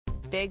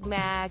Big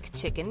Mac,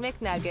 Chicken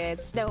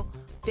McNuggets, no,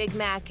 Big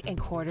Mac and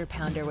Quarter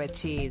Pounder with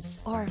cheese,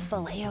 or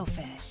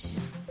Filet-O-Fish.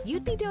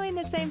 You'd be doing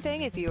the same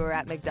thing if you were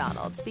at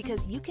McDonald's,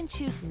 because you can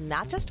choose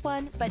not just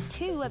one, but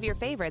two of your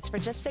favorites for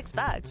just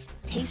 $6.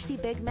 Tasty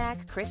Big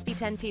Mac, crispy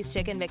 10-piece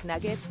Chicken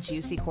McNuggets,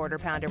 juicy Quarter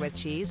Pounder with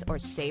cheese, or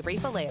savory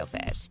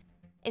Filet-O-Fish.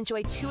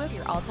 Enjoy two of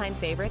your all-time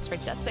favorites for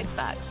just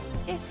 $6,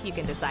 if you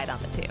can decide on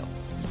the two.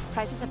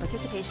 Prices and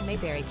participation may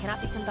vary.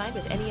 Cannot be combined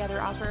with any other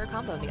offer or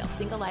combo meal.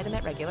 Single item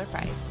at regular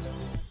price.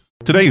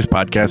 Today's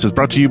podcast is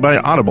brought to you by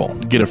Audible.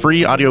 Get a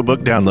free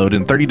audiobook download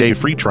and 30-day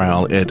free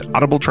trial at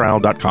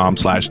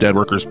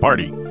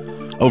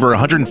audibletrial.com/deadworkersparty. Over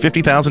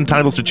 150,000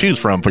 titles to choose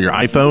from for your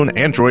iPhone,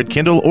 Android,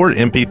 Kindle, or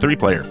MP3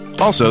 player.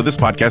 Also, this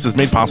podcast is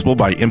made possible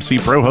by MC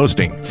Pro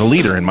Hosting, the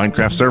leader in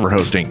Minecraft server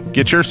hosting.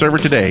 Get your server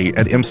today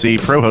at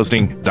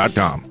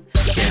mcprohosting.com.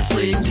 Can't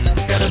sleep,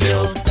 gotta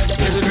build.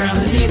 There's a ground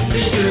that needs to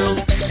be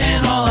drilled,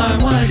 and all I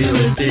wanna do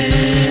is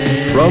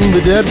dig. From the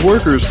Dead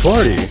Workers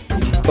Party,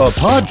 a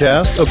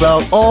podcast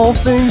about all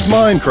things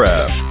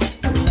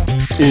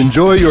Minecraft.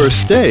 Enjoy your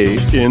stay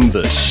in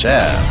the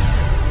Shaft.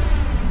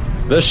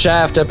 The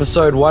Shaft,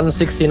 episode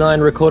 169,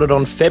 recorded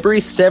on February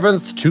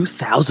 7th,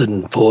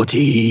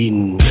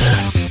 2014.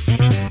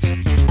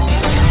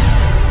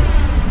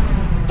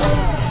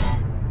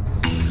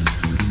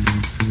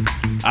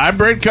 I'm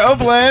Brent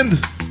Copeland.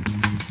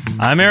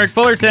 I'm Eric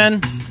Fullerton.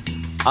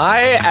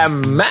 I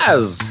am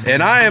Maz.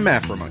 And I am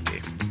Afromonkey.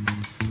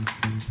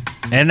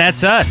 And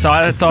that's us.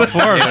 That's all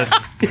four of us.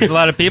 There's a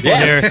lot of people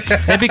Yes. here.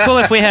 It'd be cool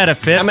if we had a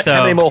fifth,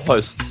 How many more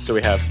hosts do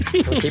we have?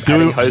 We'll keep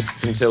adding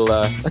hosts until...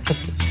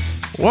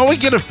 Well, we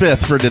get a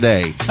fifth for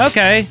today.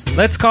 Okay,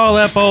 let's call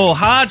up old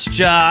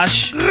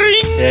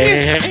HojjoshMC.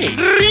 Hey.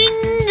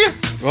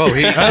 Whoa,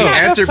 he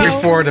answered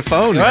before the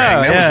phone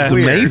rang. That It's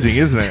was weird. amazing,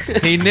 isn't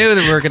it? He knew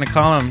that we were going to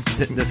call him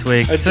this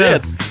week. I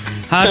did.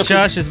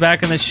 HojjoshMC is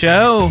back on the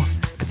show.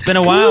 It's been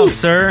a while,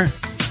 sir.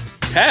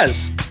 Has.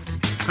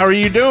 How are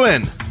you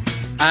doing?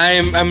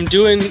 I'm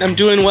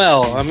doing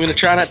well. I'm gonna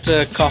try not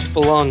to cough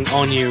along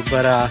on you,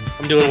 but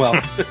I'm doing well.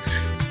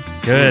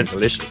 Good.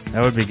 Delicious.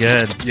 That would be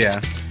good.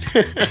 Yeah.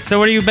 So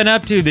what have you been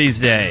up to these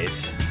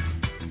days?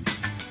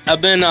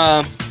 I've been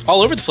all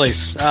over the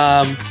place.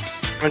 I've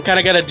kind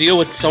of got a deal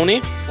with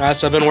Sony,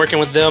 so I've been working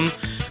with them,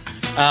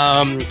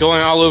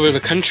 going all over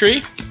the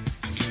country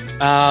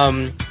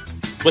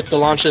with the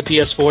launch of the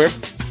PS4.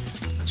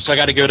 So I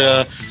got to go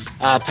to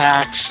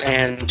PAX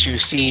and to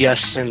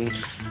CES and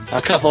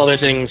a couple other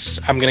things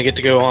I'm going to get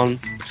to go on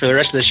for the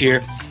rest of this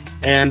year.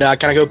 And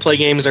kind of go play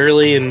games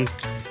early and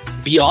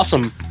be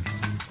awesome.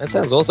 That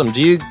sounds awesome.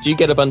 Do you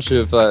get a bunch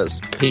of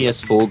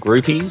PS4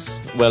 groupies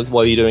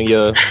while you're doing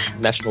your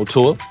national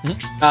tour?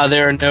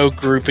 There are no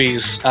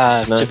groupies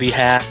to be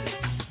had.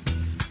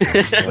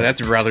 Well,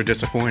 that's rather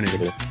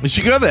disappointing. You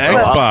should go to the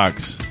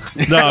Xbox.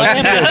 No,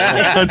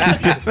 I'm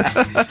just kidding.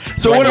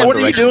 So what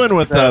are you doing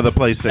with the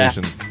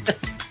PlayStation?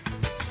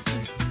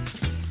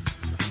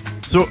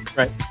 So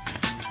Right.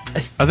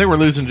 I think we're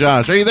losing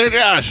Josh. Are you there,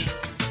 Josh?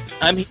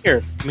 I'm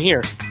here.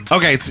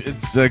 Okay,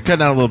 it's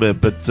cutting out a little bit,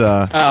 but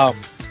Oh.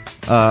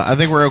 I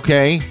think we're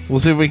okay. We'll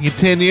see if we can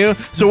continue.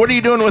 So what are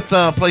you doing with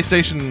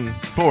PlayStation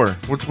 4?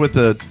 What's with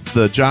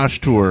the Josh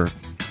tour?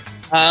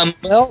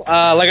 Well,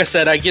 like I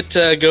said, I get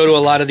to go to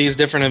a lot of these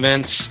different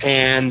events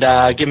and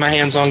get my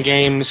hands on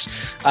games.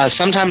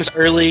 Sometimes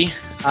early.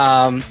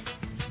 I've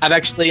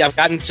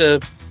gotten to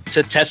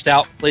test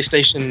out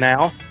PlayStation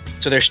Now,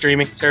 so their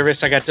streaming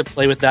service. I got to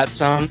play with that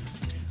some.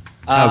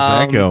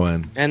 How's that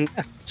going? And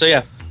so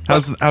yeah.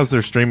 How's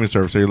their streaming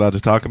service? Are you allowed to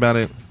talk about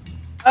it?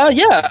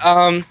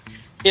 Yeah.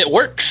 It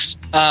works,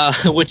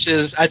 which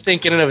is, I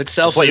think, in and of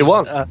itself, what you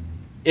want.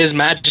 Is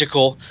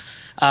magical.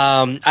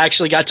 I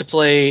actually got to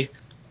play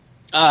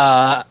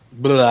The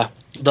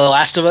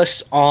Last of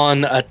Us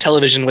on a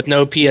television with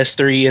no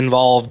PS3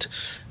 involved.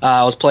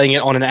 I was playing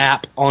it on an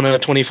app on a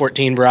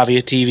 2014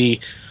 Bravia TV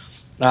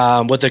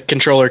with a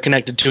controller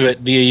connected to it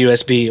via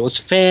USB. It was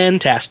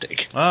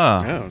fantastic.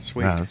 Oh. Oh,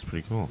 sweet. Wow, that's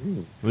pretty cool.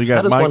 You got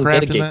How does one Minecraft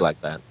get a in gig that?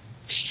 like that?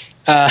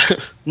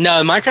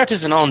 No, Minecraft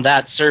isn't on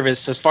that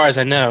service as far as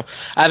I know.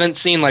 I haven't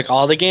seen like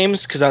all the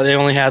games because they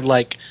only had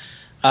like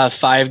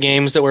 5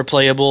 games that were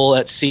playable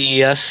at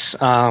CES.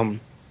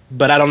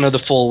 But I don't know the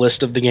full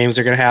list of the games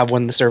they're going to have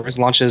when the service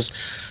launches.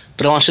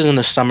 But it launches in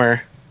the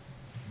summer.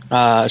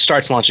 It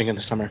starts launching in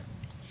the summer.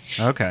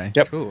 Okay.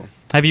 Yep. Cool.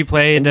 Have you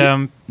played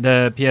the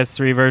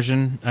PS3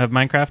 version of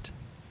Minecraft?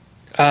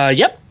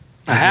 Yep,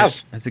 I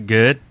have. Is it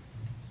good?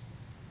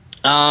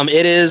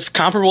 It is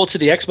comparable to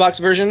the Xbox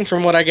version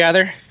from what I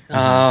gather.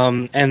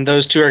 And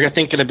those two are, I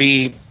think, going to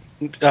be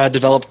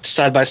developed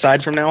side by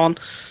side from now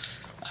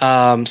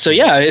on. So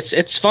yeah,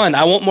 it's fun.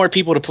 I want more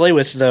people to play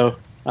with though.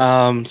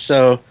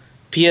 So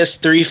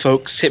PS3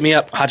 folks, hit me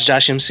up,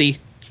 HojjoshMC.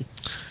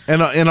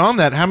 And on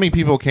that, how many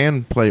people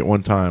can play at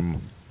one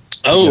time?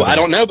 Oh, together? I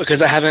don't know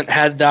because I haven't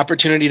had the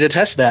opportunity to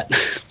test that.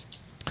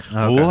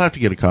 Well, we'll have to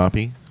get a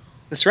copy.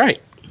 That's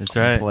right. That's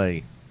and right.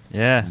 Play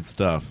Yeah, and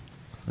stuff.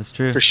 that's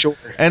true. For sure.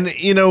 And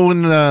you know,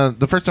 when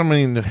the first time I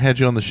had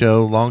you on the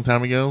show, a long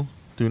time ago,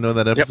 do you know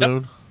that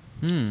episode?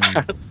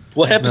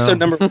 What episode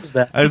number was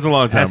that? It was a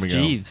long time Ask ago.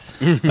 Jeeves.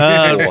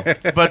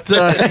 But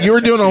you were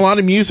doing a lot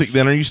of music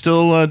then. Are you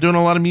still doing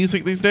a lot of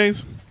music these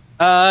days?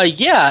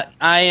 Yeah,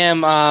 I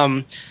am.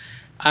 I'm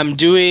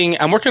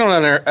working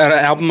on an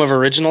album of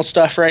original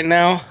stuff right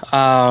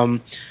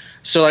now.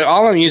 So like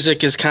all my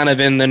music is kind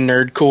of in the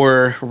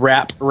nerdcore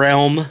rap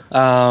realm,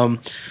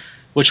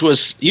 which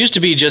used to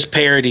be just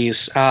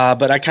parodies.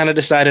 But I kind of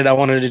decided I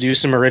wanted to do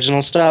some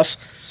original stuff.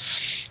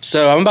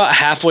 So I'm about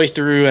halfway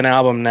through an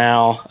album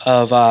now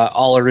of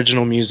all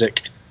original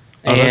music,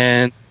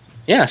 and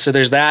yeah, so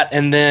there's that.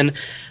 And then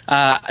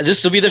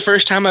this will be the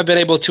first time I've been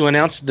able to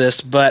announce this,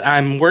 but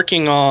I'm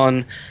working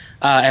on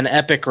an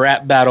epic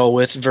rap battle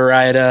with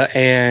Varieta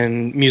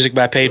and Music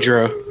by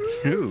Pedro.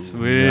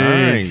 Sweet.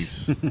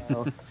 Nice.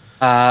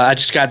 I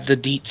just got the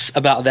deets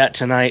about that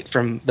tonight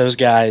from those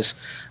guys,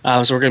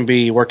 so we're going to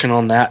be working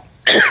on that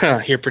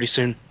here pretty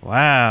soon.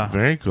 Wow.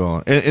 Very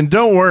cool. And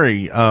don't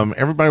worry,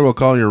 everybody will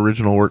call your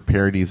original work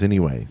parodies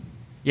anyway.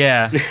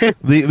 Yeah.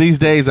 These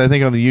days, I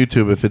think on the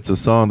YouTube, if it's a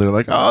song, they're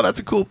like, "Oh, that's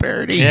a cool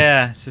parody."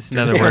 Yeah, it's just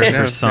another word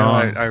for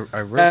song. I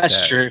wrote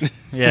That's that. true.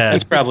 Yeah.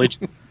 That's probably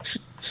true.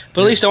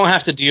 But at least I don't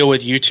have to deal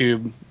with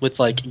YouTube with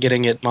like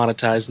getting it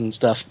monetized and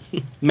stuff.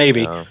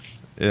 Maybe.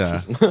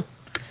 Yeah.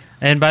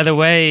 And by the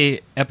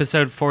way,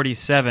 episode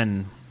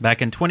 47,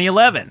 back in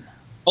 2011.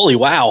 Holy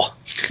wow.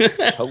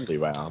 Holy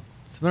wow.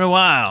 It's been a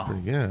while.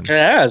 Pretty good. It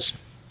has.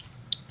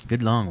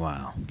 Good long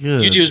while.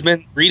 Good. YouTube's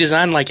been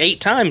redesigned like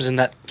 8 times in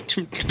that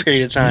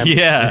period of time.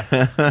 Yeah.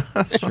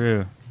 It's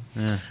true.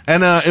 Yeah.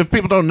 And if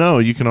people don't know,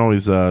 you can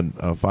always find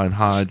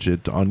Hodge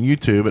on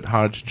YouTube at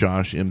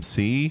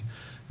HojjoshMC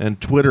and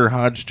Twitter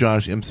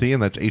HojjoshMC,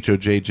 and that's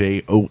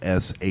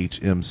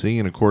HojjoshMC,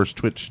 and of course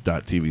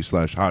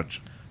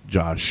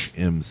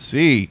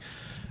twitch.tv/HojjoshMC.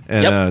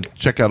 And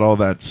check out all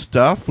that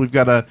stuff. We've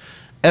got a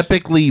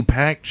epically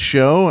packed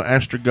show.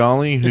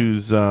 Astragali,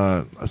 who's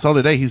I saw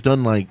today, he's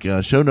done like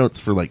show notes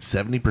for like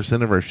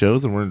 70% of our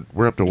shows, and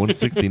we're up to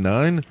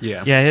 169.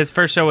 Yeah. Yeah, his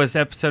first show was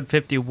episode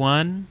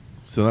 51.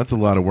 So that's a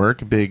lot of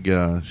work. A big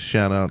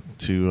shout out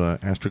to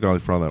Astragali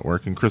for all that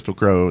work, and Crystal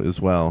Crow as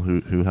well,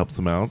 who helps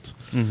them out.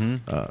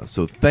 Mm-hmm.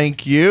 So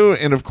thank you,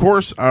 and of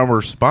course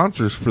our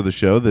sponsors for the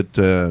show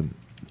that.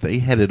 They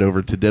headed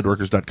over to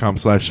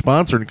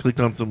deadworkers.com/sponsor and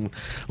clicked on some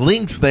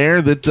links there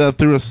that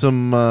threw us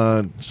some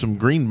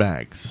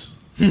greenbacks,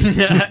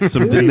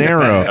 some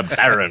dinero.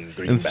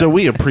 And so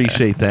we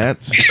appreciate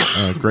that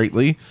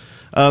greatly.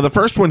 The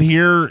first one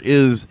here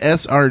is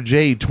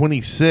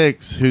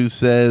SRJ26, who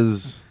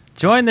says,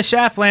 Join the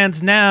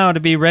Shaftlands now to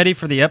be ready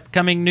for the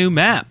upcoming new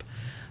map.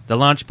 The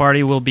launch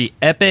party will be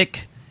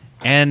epic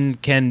and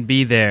can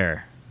be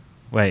there.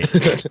 Wait.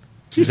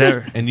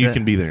 and you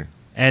can be there.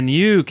 And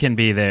you can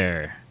be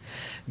there.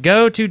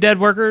 Go to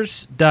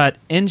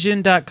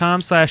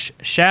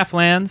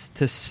deadworkers.engine.com/shaftlands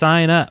to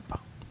sign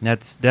up.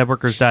 That's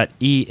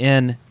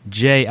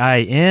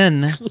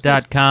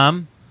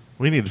deadworkers.enjin.com.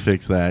 We need to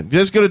fix that.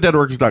 Just go to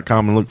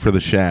deadworkers.com and look for the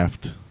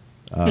Shaft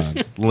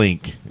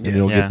link, and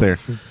you'll get there.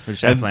 For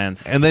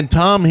Shaftlands. And then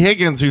Tom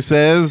Higgins, who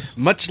says,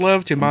 Much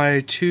love to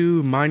my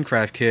 2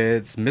 Minecraft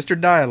kids, Mr.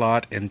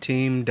 Dialot and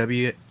Team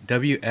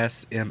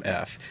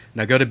WSMF.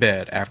 Now go to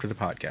bed after the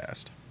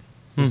podcast.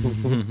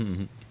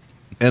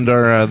 and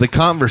the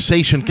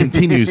conversation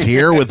continues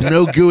here with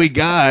No Gooey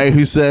Guy,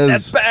 who says,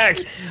 That's back.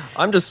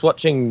 I'm just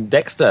watching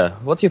Dexter.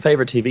 What's your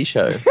favorite TV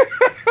show?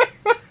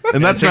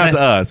 and that's not to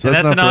us. And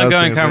that's not an for us to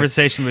ongoing answer.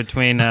 conversation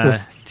between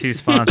 2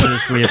 sponsors.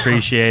 We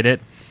appreciate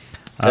it.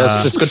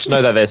 It's just good to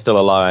know that they're still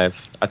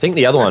alive. I think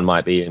the other one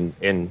might be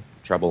in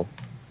trouble.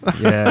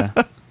 Yeah.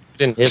 We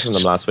didn't hear from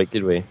them last week,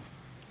 did we?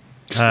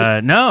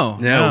 No.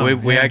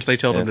 We actually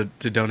told them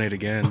to donate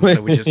again,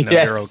 so we just know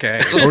they're okay.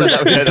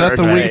 Was that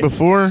the week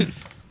before?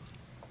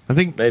 I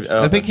think Maybe,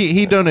 I think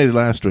he donated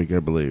last week, I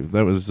believe.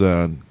 That was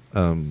or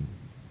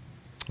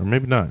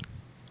maybe not.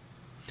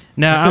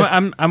 No,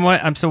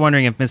 I'm still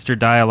wondering if Mr.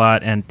 Dialot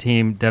and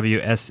Team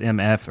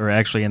WSMF are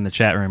actually in the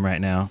chat room right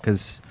now,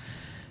 because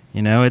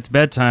it's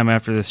bedtime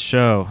after this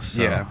show.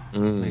 So Yeah.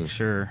 make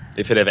sure.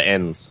 If it ever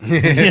ends.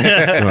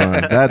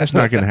 That's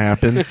not going to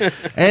happen.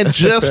 And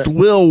just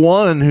Will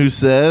One, who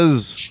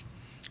says,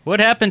 What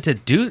happened to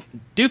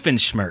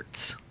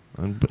Doofenshmirtz?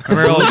 Remember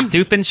old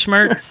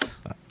Doofenshmirtz?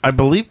 I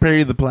believe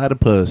Perry the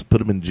Platypus put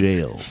him in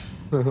jail.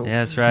 Yeah,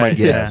 that's right. My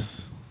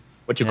guess.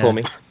 What'd you Yeah. call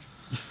me?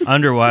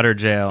 Underwater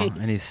jail,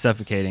 and he's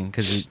suffocating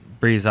because he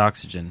breathes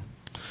oxygen.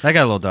 That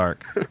got a little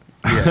dark.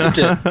 I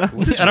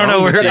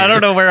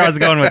don't know where I was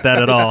going with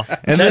that at all.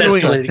 And That then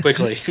escalated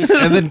quickly.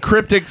 And then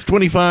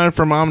Cryptix25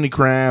 from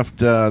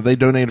Omnicraft, they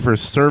donated for a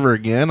server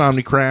again.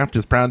 Omnicraft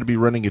is proud to be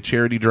running a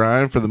charity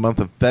drive for the month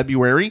of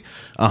February.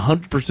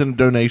 100% of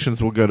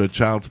donations will go to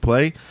Child's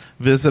Play.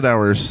 Visit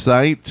our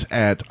site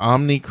at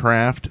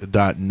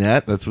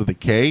omnicraft.net, that's with a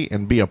K,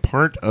 and be a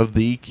part of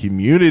the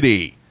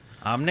community.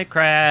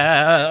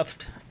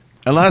 Omnicraft.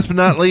 And last but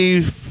not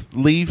Leaf.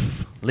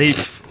 Leaf.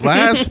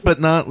 Last but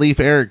not Leaf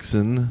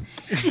Erickson.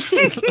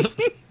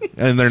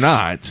 and they're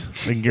not.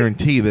 I can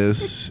guarantee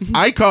this.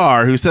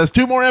 Icar, who says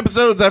 2 more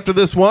episodes after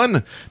this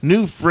one.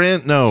 New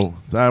friend. No,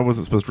 I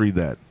wasn't supposed to read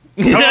that.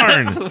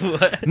 Darn.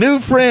 New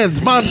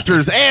friends,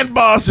 monsters, and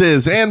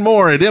bosses, and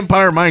more at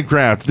Empire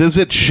Minecraft.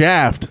 Visit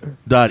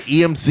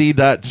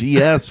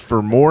shaft.emc.gs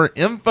for more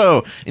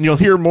info. And you'll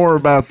hear more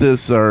about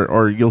this,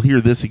 or you'll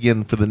hear this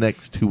again for the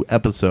next 2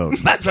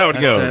 episodes. That's how it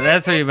goes.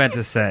 That's what you meant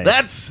to say.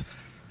 That's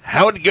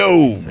how it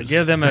goes. So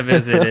give them a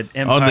visit at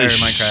Empire on the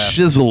Minecraft.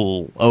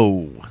 shizzle.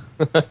 Oh.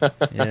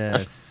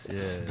 Yes.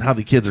 How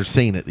the kids are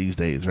saying it these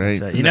days,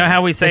 right? Right. You know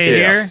how we say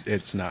it here?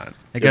 It's not.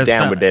 It goes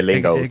down with their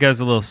lingos. It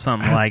goes a little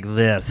something like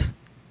this.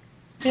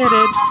 Hit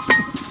it.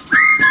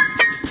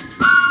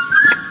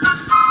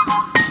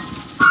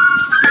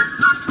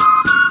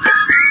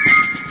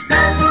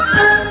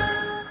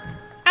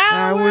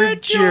 Our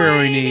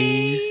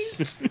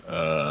journeys.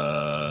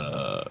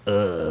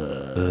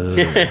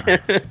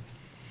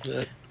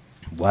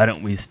 Why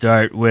don't we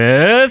start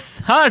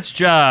with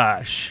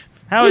HojjoshMC?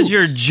 How has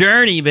your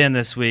journey been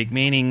this week?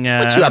 Meaning,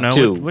 what you I don't up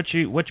know, to? what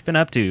you been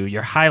up to?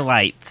 Your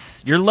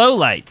highlights, your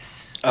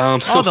lowlights,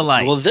 all the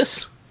lights. Well,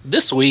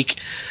 this week,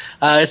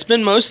 it's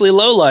been mostly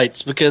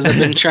lowlights because I've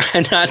been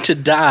trying not to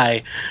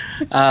die.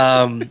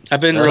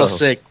 I've been real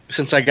sick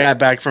since I got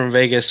back from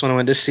Vegas when I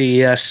went to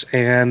CES,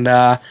 and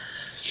so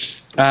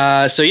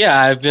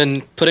yeah, I've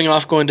been putting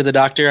off going to the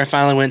doctor. I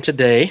finally went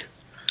today.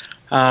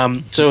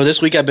 So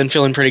this week I've been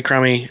feeling pretty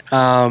crummy.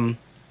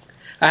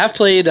 I have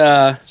played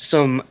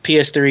some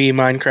PS3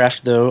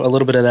 Minecraft, though, a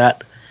little bit of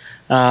that,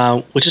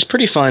 which is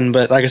pretty fun,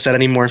 but like I said, I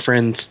need more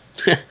friends.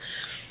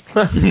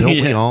 Don't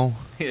we all?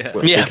 Yeah.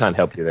 We can't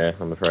help you there,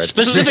 I'm afraid.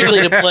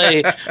 Specifically to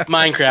play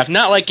Minecraft,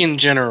 not like in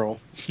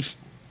general.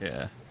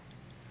 Yeah.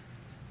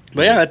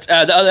 But yeah,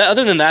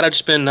 other than that, I've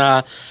just been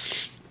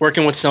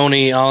working with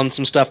Sony on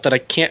some stuff that I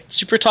can't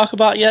super talk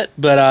about yet,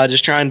 but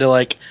just trying to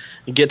like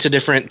get to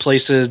different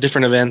places,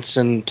 different events,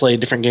 and play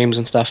different games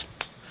and stuff.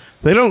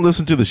 They don't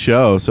listen to the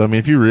show, so I mean,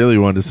 if you really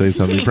wanted to say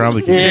something, you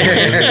probably could.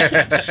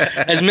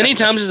 As many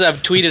times as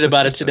I've tweeted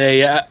about it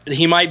today,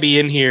 he might be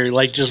in here,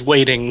 like just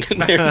waiting.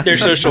 their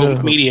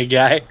social media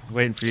guy,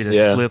 Waiting for you to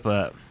slip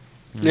up.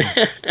 Well,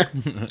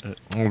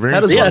 very How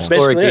does Yeah, one that's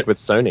score a basically gig it. with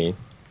Sony?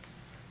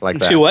 Like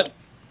that? Do what?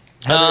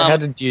 How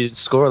did you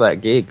score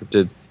that gig?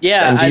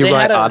 Yeah, and do you they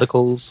write had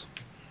articles?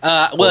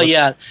 Well,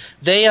 yeah,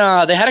 they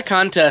had a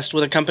contest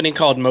with a company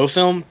called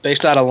MoFilm,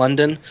 based out of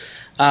London.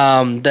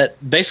 That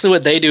basically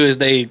what they do is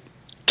they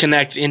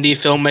connect indie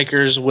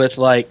filmmakers with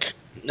like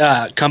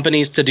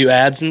companies to do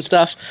ads and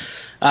stuff.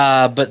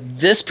 But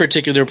this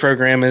particular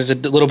program is a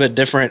little bit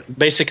different.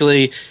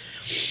 Basically,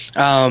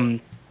 I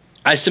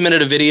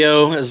submitted a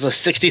video as a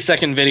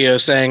 60-second video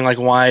saying like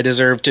why I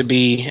deserve to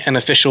be an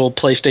official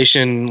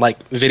PlayStation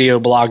like video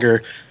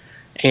blogger,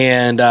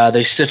 and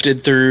they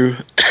sifted through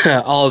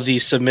all of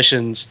these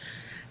submissions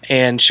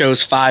and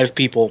chose 5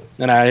 people,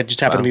 and I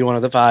just happened to be one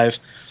of the 5.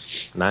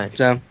 Nice.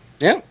 So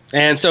yeah,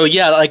 and so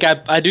yeah, like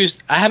I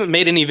haven't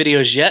made any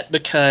videos yet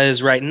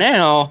because right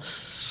now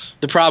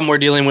the problem we're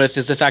dealing with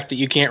is the fact that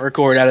you can't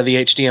record out of the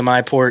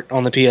HDMI port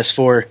on the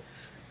PS4,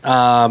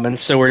 and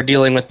so we're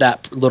dealing with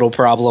that little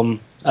problem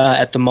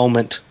at the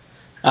moment.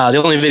 The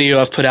only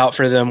video I've put out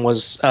for them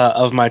was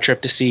of my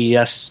trip to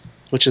CES,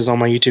 which is on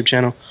my YouTube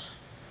channel.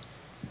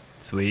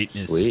 Sweet.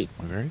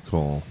 Very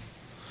cool.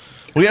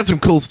 We got some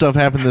cool stuff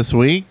happen this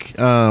week.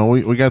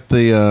 We got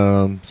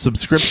the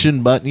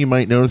subscription button you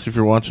might notice if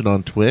you're watching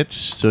on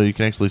Twitch, so you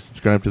can actually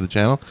subscribe to the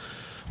channel.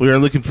 We are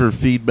looking for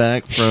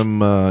feedback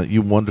from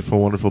you wonderful,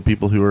 wonderful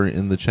people who are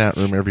in the chat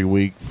room every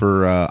week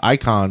for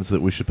icons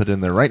that we should put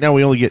in there. Right now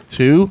we only get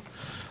 2.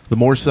 The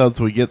more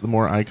subs we get, the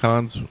more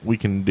icons we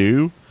can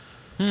do.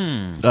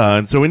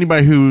 And so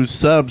anybody who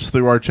subs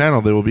through our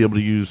channel, they will be able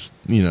to use,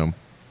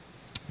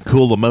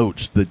 cool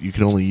emotes that you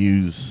can only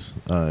use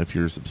if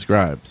you're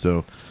subscribed.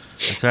 So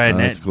That's right, and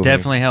that's it cool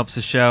definitely helps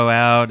the show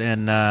out.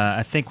 And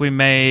I think we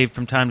may,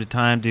 from time to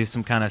time, do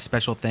some kind of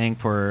special thing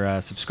for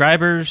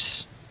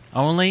subscribers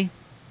only.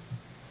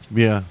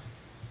 Yeah.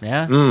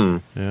 Yeah.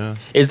 Yeah.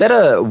 Is that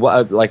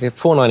like a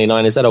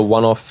 $4.99? Is that a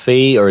one-off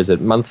fee or is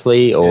it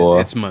monthly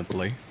or? It's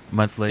monthly.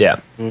 Monthly.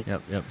 Yeah.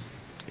 Yep.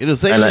 It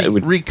is And a it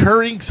would-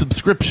 recurring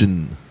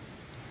subscription.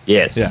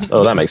 Yes. Yeah.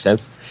 Oh, that makes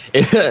sense.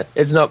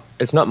 It's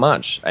not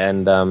much,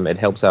 and it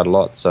helps out a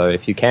lot. So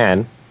if you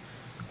can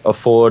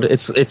afford,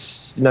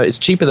 it's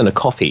cheaper than a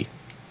coffee.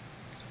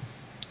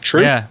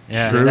 True. Yeah.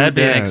 True That'd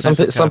be an that.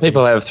 expensive Some coffee.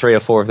 people have 3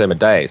 or 4 of them a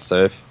day.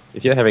 So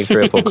if you're having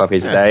 3 or 4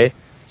 coffees a day,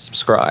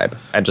 subscribe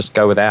and just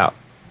go without.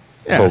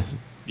 Yeah. For,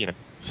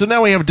 So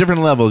now we have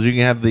different levels. You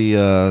can have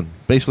the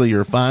basically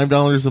your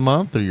 $5 a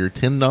month, or your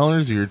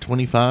 $10, or your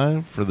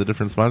 $25 for the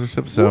different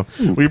sponsorships. So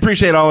we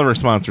appreciate all of our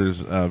sponsors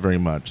very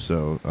much.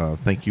 So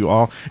thank you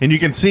all. And you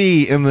can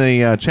see in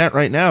the chat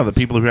right now the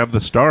people who have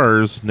the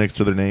stars next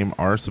to their name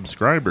are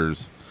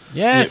subscribers.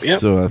 Yes. Yep.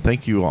 So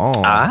thank you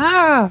all.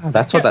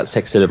 That's what that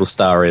sexy little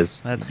star is.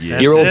 That's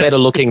You're all it. better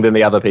looking than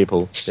the other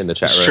people in the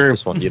chat It's room. true.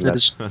 Just want you to know.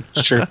 It's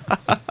true.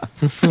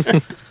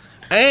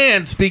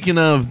 And speaking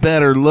of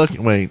better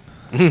looking, wait,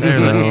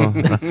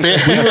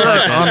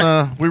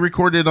 We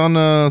recorded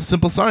on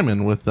Simple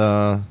Simon with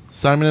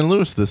Simon and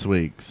Lewis this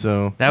week.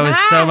 So that was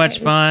so much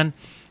fun.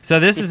 So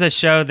this is a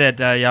show that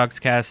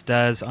Yogscast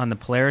does on the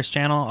Polaris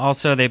channel.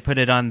 Also, they put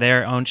it on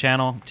their own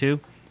channel too.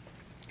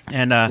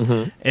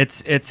 And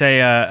it's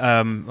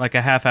a like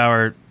a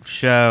half-hour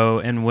show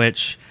in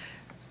which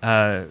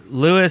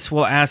Lewis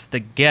will ask the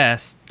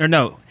guest,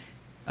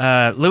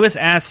 Lewis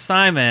asks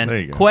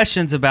Simon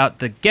questions about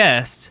the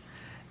guest,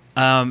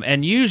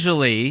 and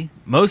usually,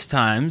 most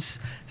times,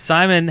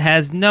 Simon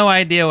has no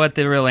idea what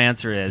the real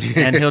answer is,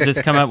 and he'll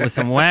just come up with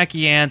some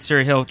wacky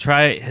answer. He'll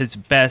try his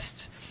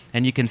best,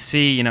 and you can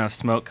see,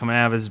 smoke coming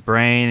out of his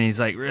brain, and he's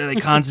like really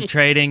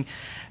concentrating,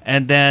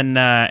 and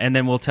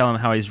then we'll tell him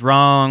how he's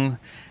wrong.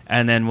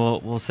 And then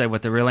we'll say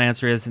what the real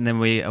answer is, and then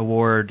we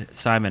award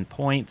Simon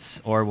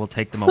points, or we'll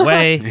take them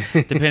away,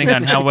 depending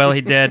on how well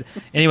he did.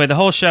 Anyway, the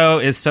whole show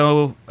is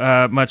so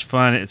much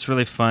fun. It's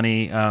really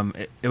funny.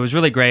 It was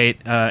really great.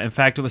 In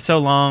fact, it was so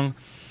long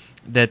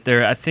that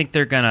I think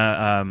they're going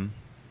to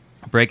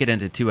break it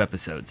into 2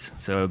 episodes.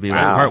 So it'll be like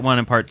part 1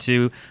 and part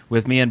 2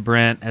 with me and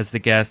Brent as the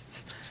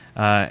guests.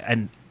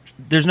 And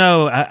there's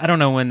I don't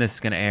know when this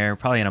is going to air,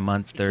 probably in a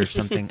month or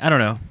something. I don't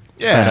know.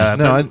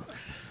 Yeah,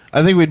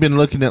 I think we'd been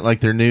looking at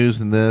like their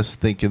news and this,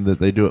 thinking that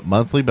they do it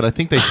monthly, but I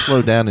think they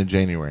slow down in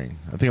January.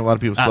 I think a lot of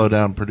people slow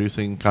down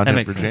producing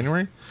content for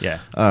January.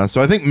 Yeah.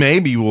 So I think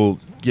maybe we'll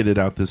get it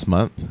out this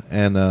month,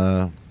 and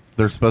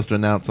they're supposed to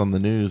announce on the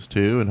news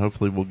too, and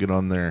hopefully we'll get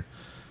on their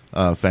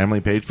family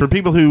page. For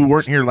people who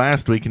weren't here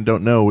last week and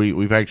don't know,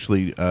 we've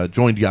actually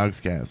joined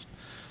Yogscast,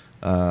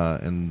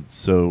 and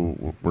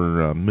so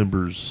we're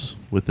members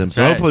with them.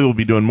 So hopefully we'll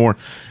be doing more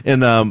in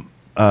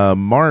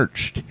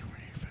March.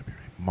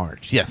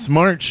 Yes,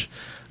 March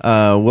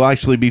will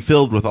actually be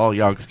filled with all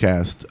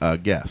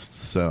Yogscast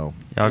guests. So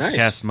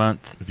Yogscast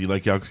month. If you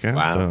like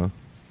Yogscast,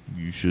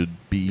 you should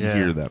be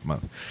here that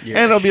month. Yes.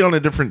 And it'll be on a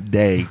different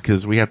day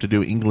because we have to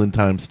do England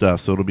time stuff.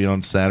 So it'll be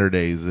on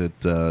Saturdays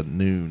at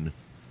noon,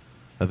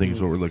 I think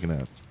is what we're looking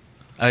at.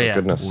 Oh, yeah.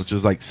 Goodness. Which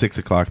is like 6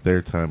 o'clock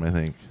their time, I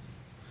think.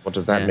 What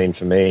does that mean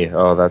for me?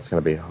 Oh, that's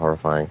going to be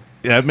horrifying.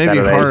 Yeah, it may be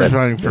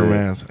horrifying for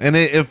Mass. And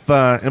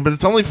but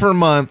it's only for a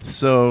month,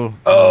 so...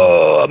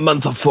 Oh, a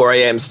month of 4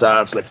 a.m.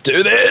 starts. Let's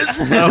do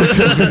this!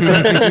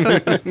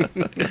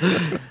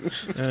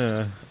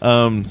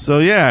 So,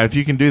 yeah, if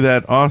you can do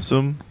that,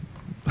 awesome.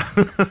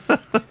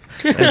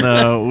 And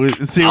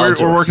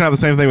we're working out the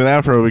same thing with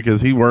Afro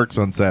because he works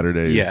on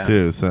Saturdays,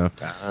 too. So,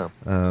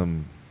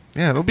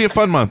 it'll be a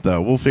fun month,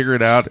 though. We'll figure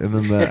it out, and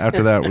then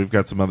after that, we've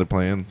got some other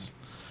plans.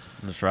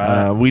 That's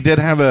right. We did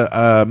have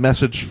a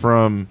message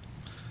from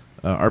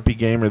RP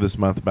Gamer this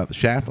month about the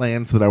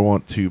Shaftlands that I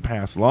want to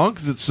pass along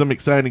because it's some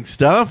exciting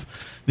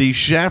stuff. The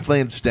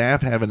Shaftland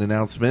staff have an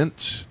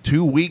announcement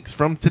 2 weeks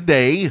from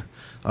today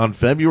on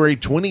February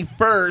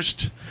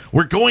 21st.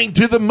 We're going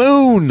to the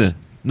moon.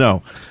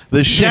 No, the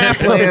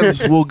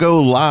Shaftlands will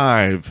go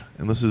live,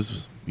 and this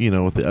is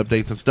with the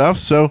updates and stuff.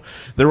 So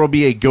there will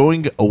be a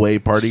going away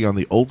party on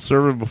the old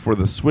server before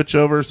the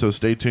switchover. So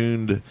stay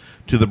tuned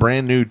to the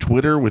brand new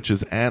Twitter, which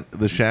is at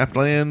the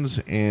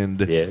Shaftlands, and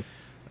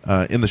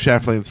in the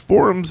Shaftlands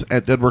forums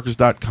at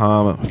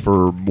deadworkers.com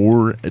for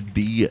more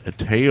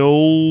details.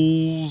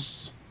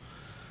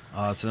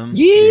 Awesome.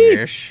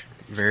 Yes.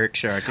 Very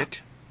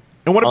excited.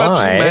 And what about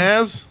you,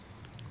 Maz?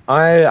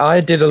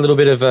 I did a little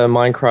bit of a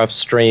Minecraft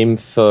stream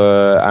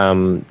for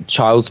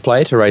Child's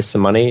Play to raise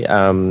some money.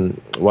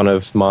 One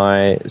of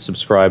my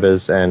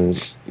subscribers and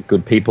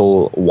good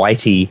people,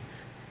 Whitey,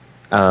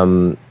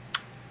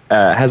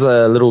 has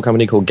a little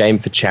company called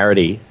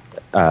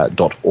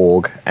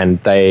GameForCharity.org, and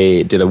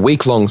they did a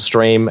week-long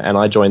stream, and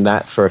I joined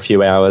that for a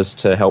few hours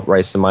to help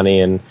raise some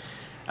money. And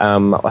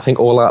I think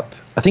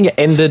it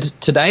ended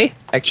today,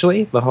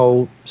 actually, the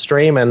whole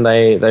stream, and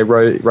they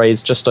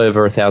raised just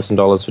over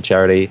 $1,000 for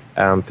charity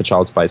for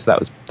Child's Play. So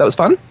that was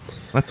fun.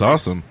 That's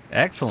awesome.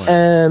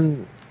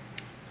 Excellent.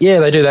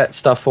 They do that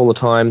stuff all the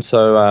time.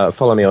 So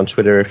follow me on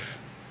Twitter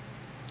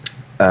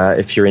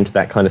if you're into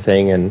that kind of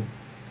thing. And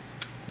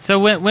so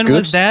when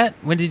was that?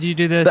 When did you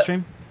do the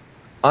stream?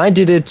 I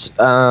did it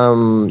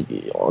on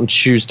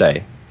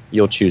Tuesday.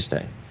 Your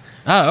Tuesday.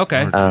 Oh,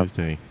 okay.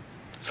 Tuesday.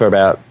 For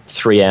about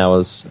 3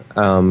 hours.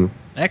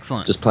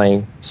 Excellent. Just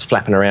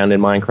flapping around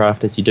in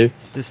Minecraft as you do.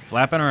 Just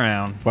flapping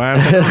around.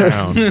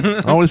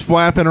 Always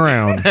flapping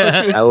around.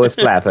 Always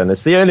flapping.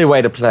 It's the only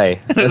way to play.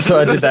 So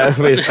I did that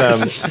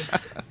with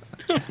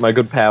my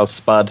good pal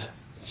Spud.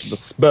 The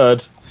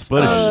Spud.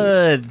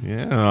 Spud.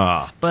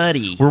 Yeah.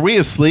 Spuddy. Were we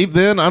asleep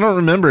then? I don't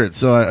remember it,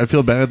 so I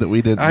feel bad that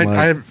we didn't.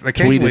 I've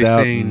occasionally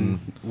seen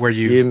where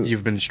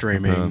you've been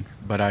streaming, Uh-huh.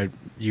 but I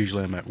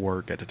usually am at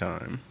work at the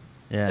time.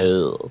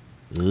 Yeah.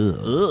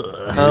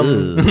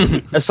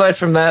 Aside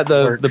from that,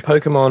 the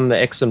Pokemon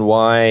X and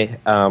Y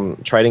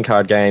trading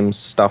card games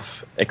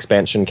stuff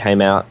expansion came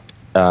out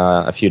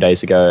a few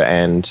days ago,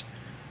 and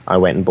I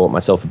went and bought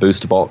myself a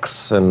booster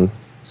box and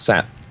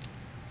sat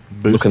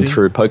looking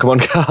through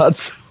Pokemon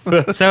cards.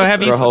 So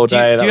have you? For a whole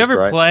day. Do you ever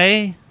great.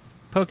 play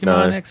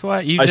Pokemon No. X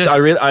Y?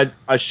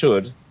 I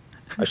should.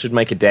 I should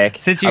make a deck.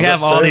 Since you I've got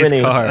have all so these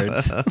many-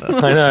 cards.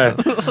 I know.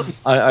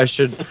 I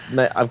should.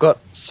 I've got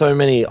so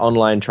many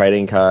online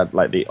trading card,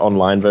 like the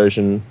online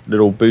version,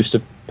 little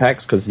booster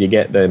packs, because you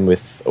get them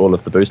with all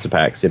of the booster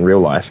packs in real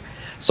life.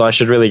 So I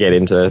should really get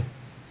into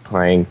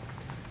playing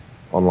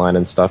online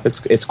and stuff.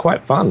 It's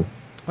quite fun.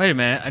 Wait a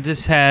minute. I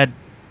just had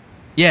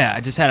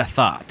a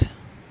thought.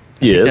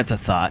 I Yes. think that's a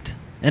thought.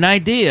 An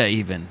idea,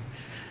 even.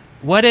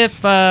 What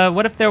if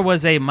there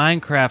was a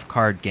Minecraft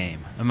card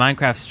game, a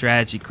Minecraft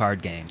strategy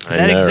card game? Could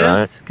that exist?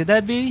 Right? Could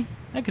that be?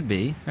 That could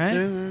be, right?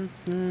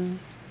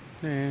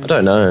 I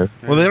don't know.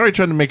 Well, they already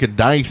tried to make a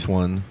dice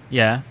one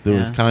Yeah. that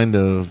was kind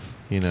of,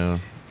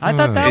 I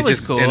thought that It was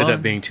just cool. ended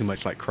up being too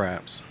much like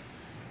craps.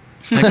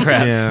 Like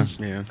craps.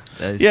 Yeah. Yeah.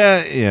 That is-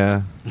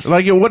 Yeah.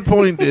 Like, at what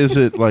point is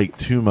it like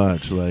too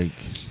much? Like,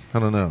 I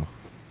don't know.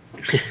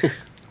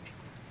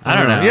 I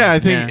don't know. Yeah, I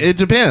think it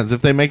depends.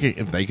 If they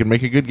can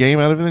make a good game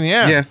out of it, then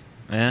Yeah.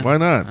 Yeah. why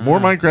not? More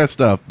Minecraft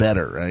stuff,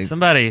 better, right?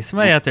 Somebody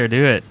out there,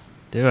 do it.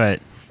 Do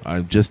it.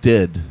 I just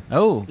did.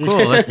 Oh,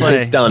 cool. Let's play.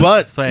 It's done. But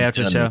Let's play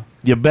after the show.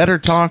 you better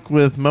talk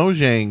with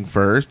Mojang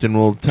first, and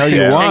we'll tell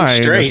you Yeah. why in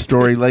the Straight.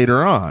 story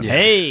later on.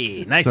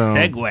 Hey, nice So-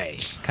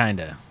 segue.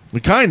 Kinda.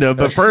 Kind of,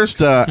 but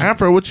first,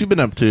 Afro, what you been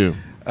up to?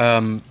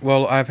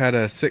 Well, I've had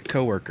a sick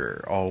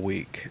coworker all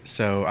week,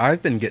 so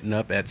I've been getting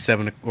up at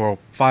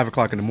 5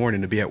 o'clock in the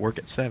morning to be at work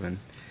at 7,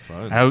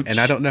 Ouch. and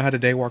I don't know how the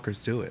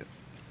daywalkers do it.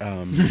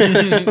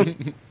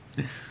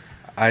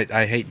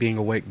 I hate being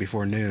awake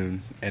before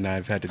noon, and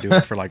I've had to do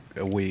it for like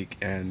a week,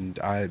 and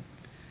I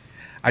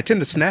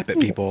tend to snap at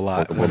people a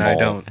lot when I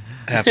don't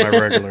have my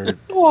regular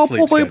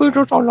sleep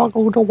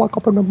schedule. to wake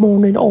up in the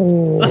morning.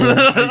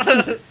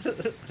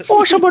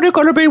 Or somebody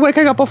gonna be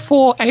waking up at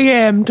 4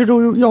 a.m. to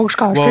do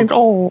Yogscast streams.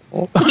 Well,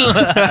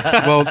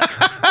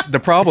 the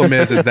problem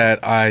is that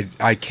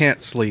I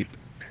can't sleep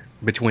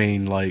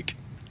between like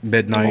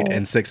midnight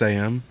and 6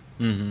 a.m.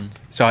 Mm-hmm.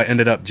 So I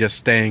ended up just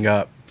staying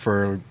up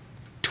for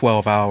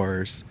 12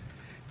 hours,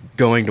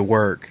 going to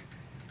work,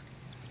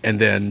 and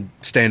then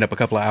staying up a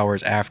couple of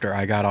hours after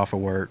I got off of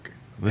work.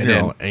 Then And you're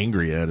then, all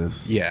angry at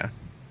us. yeah.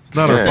 It's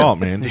not our Yeah. fault,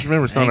 man. Just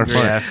remember, it's not our Angry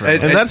fault. Afro.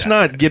 And that's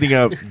not getting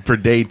up for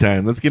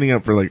daytime. That's getting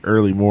up for like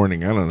early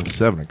morning. I don't know,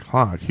 7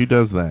 o'clock. Who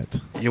does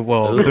that? Yeah,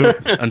 well,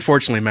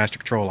 unfortunately, master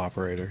control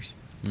operators.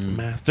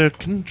 Master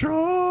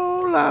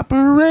Control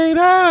Operator.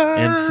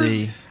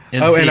 MC.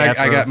 Oh, and I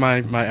Afro. got my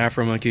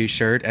Afro Monkey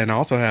shirt, and I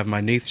also have my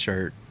Neath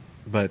shirt,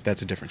 but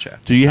that's a different chapter.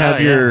 Do you have Oh,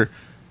 yeah. your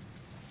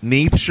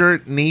Neath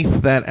shirt,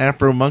 Neath that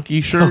Afro Monkey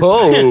shirt?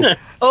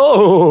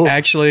 Oh.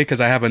 Actually, because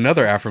I have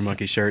another Afro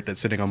Monkey shirt that's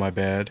sitting on my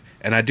bed,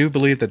 and I do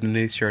believe that the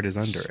Neath shirt is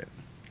under it.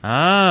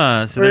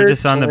 Ah, so they're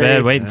just on the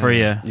bed waiting for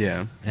you.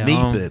 Yeah, at Neath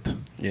home. it.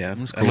 yeah.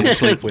 I'm going to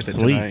sleep with it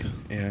Sweet. tonight.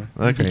 Yeah.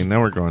 Okay,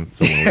 now we're going.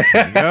 So,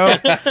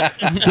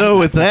 so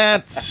with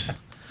that,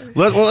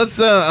 let's.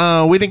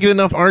 We didn't get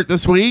enough art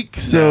this week,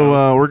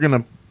 so we're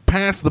gonna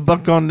pass the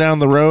buck on down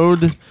the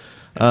road.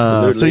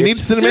 So you need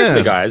to send them Seriously,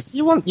 in. guys.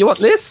 You want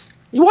this?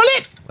 You want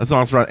it? That's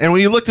awesome. Right. And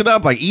when you looked it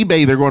up, like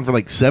eBay, they're going for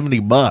like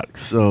 $70.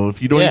 So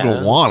if you don't Yeah,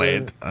 even want so-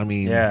 it, I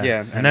mean, Yeah.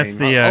 Yeah, I And that's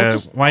mean, the I'll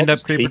just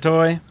wind-up creeper keep-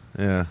 toy.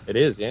 yeah. It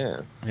is,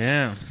 yeah.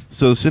 Yeah.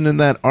 So send in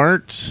that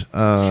art.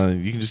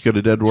 You can just go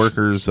to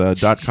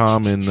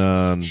deadworkers.com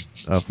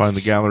and find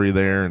the gallery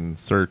there and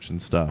search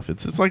and stuff.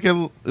 It's like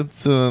a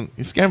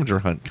scavenger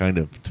hunt kind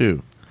of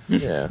too.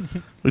 Yeah.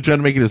 We try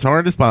to make it as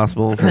hard as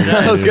possible. For you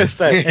I was to- going to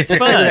say. It's fun.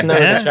 Let us know in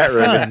man. the chat It's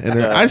room. fun. And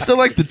then, I still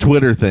like the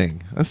Twitter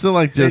thing. I still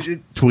like just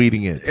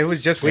tweeting it. It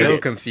was just Tweet so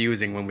it.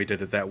 confusing when we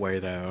did it that way,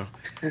 though.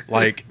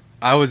 Like,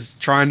 I was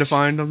trying to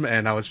find them,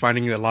 and I was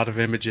finding a lot of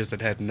images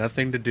that had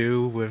nothing to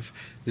do with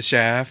the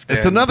shaft.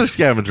 It's and- another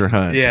scavenger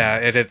hunt. Yeah,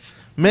 and it's...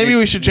 Maybe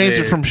we should change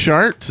it from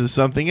Shart to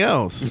something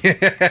else.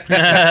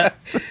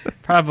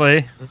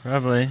 Probably.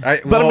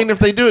 But I mean, if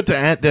they do it to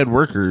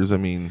 @deadworkers, I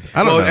mean, I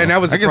don't Well, know. and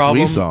that was I the guess we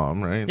problem. saw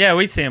them, right? Yeah,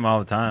 we see them all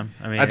the time.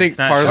 I mean, I think it's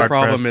not part of the hard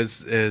problem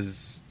pressed.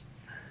 is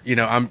you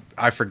know,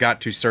 I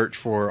forgot to search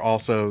for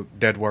also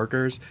dead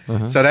workers.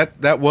 So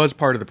that was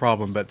part of the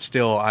problem, but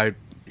still I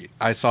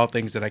saw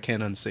things that I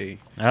can't unsee.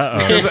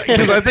 Uh-oh.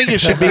 Because I think it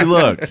should be,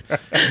 look,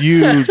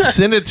 you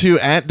send it to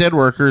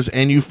 @deadworkers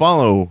and you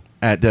follow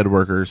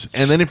 @deadworkers,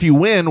 and then if you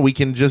win, we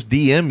can just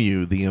DM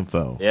you the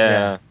info.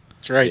 Yeah.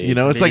 That's right. You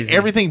know, it's like Easy.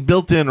 everything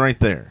built in right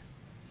there.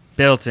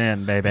 Built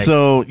in, baby.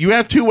 So you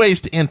have two ways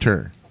to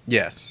enter: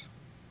 Yes.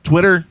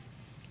 Twitter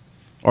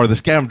or the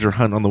scavenger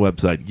hunt on the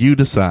website. You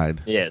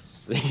decide.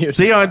 Yes.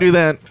 See how I do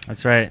that?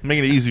 That's right.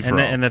 Making it easy for all.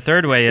 And the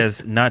third way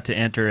is not to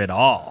enter at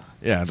all.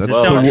 Yeah, that's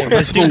Just don't- that's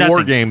just do the War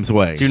nothing. Games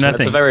way. Do nothing.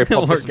 That's a very,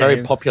 War it's a very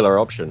games. popular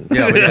option.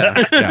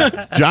 Yeah.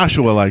 Yeah.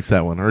 Joshua likes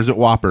that one, or is it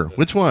Whopper?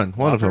 Which one?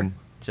 One of Whopper? them.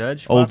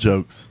 Judge? Old Whopper?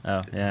 jokes.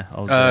 Oh, yeah.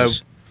 Old Uh,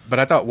 judge. but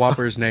I thought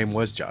Whopper's name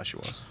was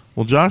Joshua.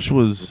 Well, Josh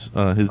was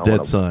his I dead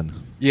wanna- son.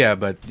 Yeah,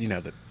 but you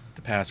know the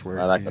password.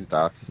 I like that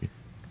dark.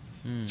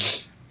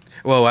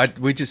 Well,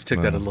 we just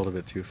took that a little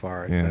bit too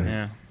far. I Yeah. think.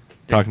 Yeah.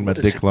 Talking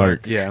about Dick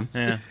Clark. Yeah.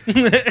 Yeah.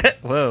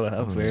 Whoa,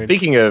 that was weird.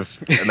 Speaking of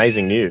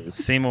amazing news,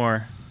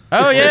 Seymour.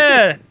 Oh,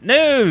 yeah.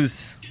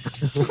 News. From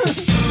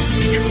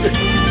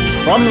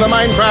the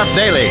Minecraft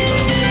Daily,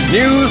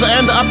 news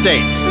and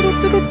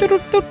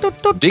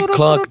updates. Dick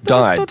Clark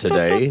died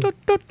today,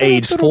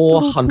 age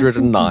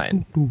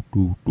 409.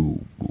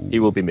 He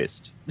will be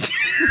missed.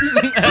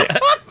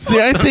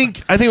 See, I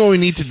think what we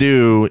need to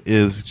do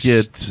is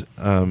get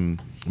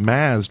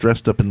Maz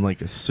dressed up in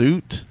like a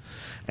suit,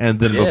 and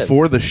then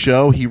before the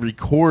show, he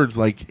records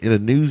like in a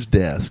news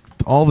desk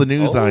all the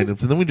news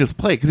items, and then we just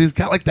play because he's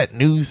got like that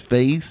news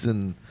face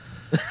and.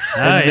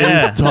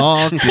 News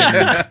talk.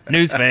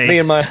 News face. Me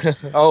and my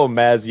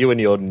Maz, you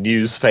and your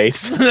news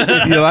face. You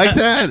like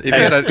that?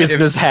 And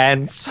business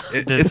hands.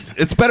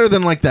 It's better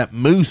than like that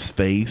moose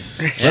face.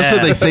 That's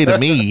what they say to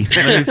me.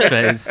 News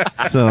face.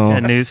 So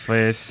news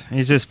face.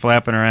 He's just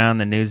flapping around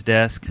the news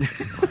desk.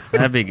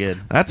 That'd be good.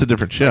 that's a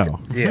different show.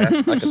 Yeah.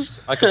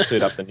 I could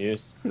suit up the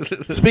news.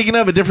 Speaking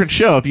of a different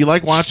show, if you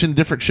like watching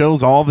different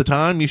shows all the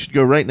time, you should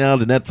go right now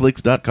to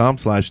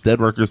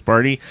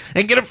netflix.com/deadworkersparty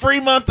and get a free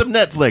month of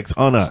Netflix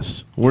on us.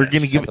 We're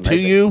going to give it to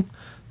you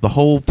the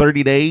whole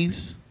 30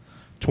 days,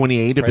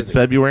 28 if it's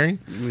February.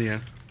 Yeah.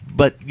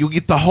 But you'll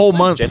get the whole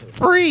month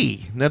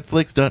free.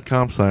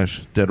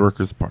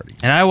 Netflix.com/deadworkersparty.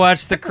 And I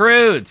watched The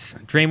Croods,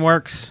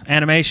 DreamWorks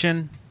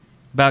animation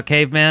about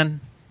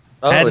cavemen.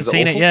 I hadn't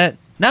seen it yet.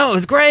 No, it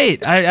was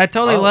great. I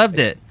totally loved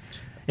it.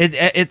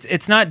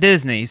 It's not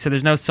Disney, so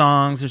there's no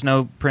songs, there's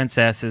no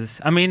princesses.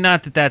 I mean,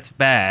 not that that's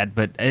bad,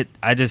 but it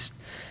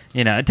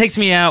takes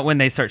me out when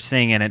they start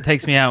singing. It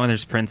takes me out when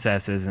there's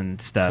princesses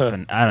and stuff,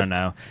 and I don't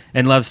know,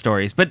 and love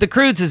stories. But The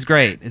Croods is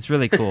great. It's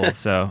really cool.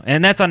 So,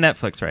 and that's on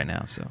Netflix right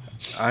now. So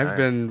I've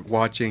been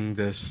watching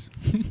this.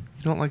 You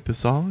don't like the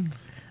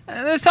songs?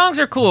 The songs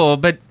are cool,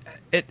 but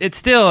it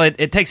still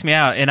takes me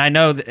out, and I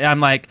know that I'm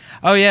like,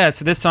 oh yeah,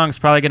 so this song's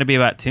probably going to be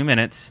about 2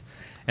 minutes.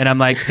 And I'm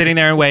like sitting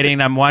there and waiting.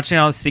 And I'm watching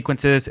all the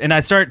sequences, and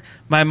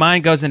my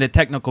mind goes into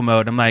technical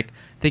mode. I'm like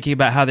thinking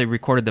about how they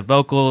recorded the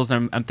vocals.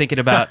 I'm thinking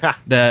about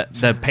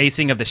the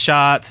pacing of the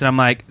shots, and I'm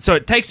like, so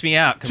it takes me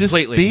out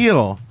completely. Just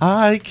feel,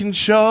 I can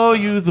show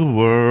you the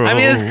world. I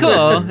mean, it's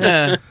cool.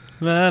 Yeah.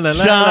 La, la, la,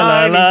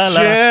 Shining, la, la,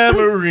 la.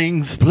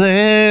 shimmering,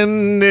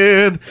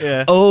 splendid,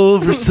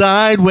 over,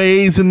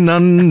 sideways, and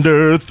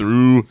under,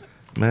 through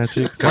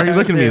magic. Why are you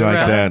looking at me like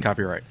that?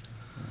 Copyright.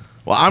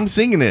 Well, I'm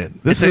singing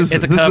it. This It's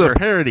is a a cover.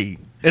 parody.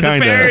 It's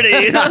kinda. a parody.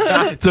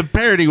 It's a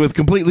parody with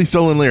completely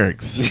stolen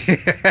lyrics.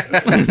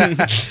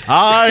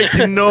 I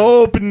can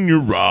open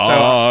your So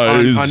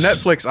eyes. on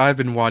Netflix, I've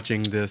been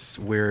watching this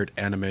weird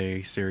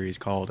anime series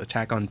called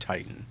Attack on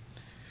Titan.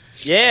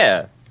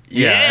 Yeah.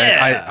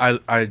 Yeah.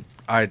 I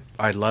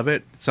love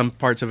it. Some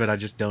parts of it I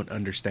just don't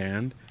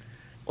understand.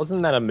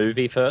 Wasn't that a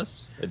movie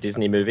first? A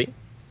Disney movie?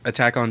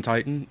 Attack on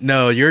Titan?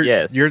 No,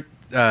 you're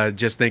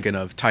just thinking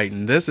of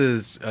Titan. This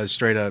is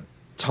straight up.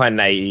 Titan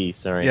AE,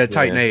 sorry. Yeah,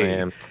 Titan I AE.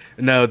 am.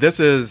 No, this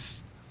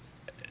is.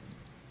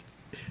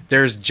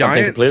 There's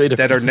giants completely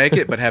different. that are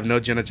naked but have no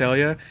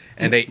genitalia,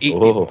 and they eat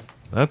people.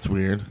 That's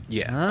weird.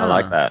 Yeah, I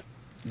like that.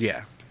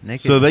 yeah.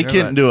 Naked So they robot.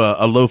 couldn't do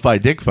a lo-fi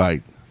dick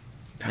fight.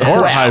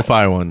 Or a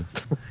hi-fi one.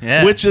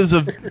 Yeah. Which is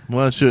a...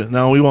 Well,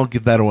 no, we won't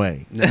give that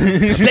away.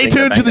 Stay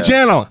tuned to the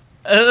channel.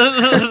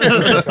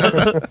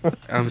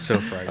 I'm so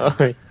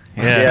frightened.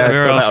 Yeah, I we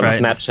were saw all that on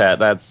frightened. Snapchat.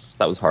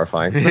 That was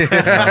horrifying.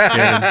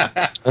 Yeah,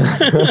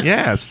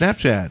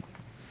 Snapchat.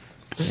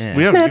 Yeah.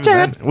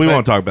 We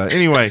won't talk about it.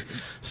 Anyway,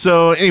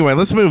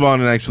 let's move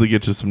on and actually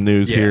get to some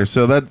news here.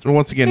 So that,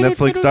 once again,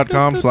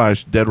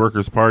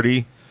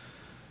 netflix.com/deadworkersparty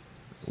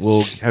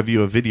will have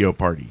you a video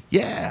party.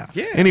 Yeah.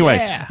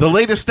 Anyway, the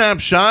latest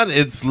snapshot,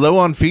 it's low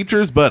on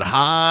features but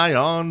high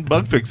on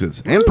bug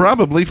fixes and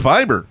probably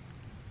fiber.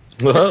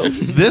 Whoa.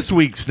 This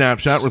week's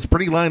snapshot was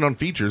pretty light on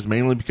features,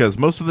 mainly because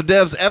most of the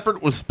devs'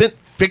 effort was spent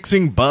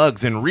fixing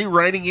bugs and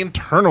rewriting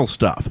internal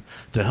stuff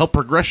to help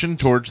progression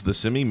towards the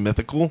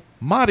semi-mythical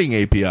modding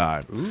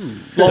API.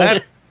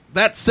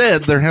 That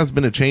said, there has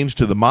been a change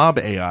to the mob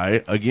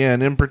AI.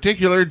 Again, in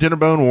particular,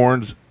 Dinnerbone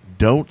warns,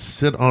 don't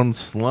sit on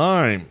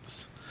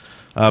slimes.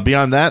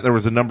 Beyond that, there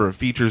was a number of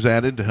features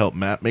added to help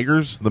map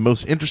makers, the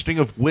most interesting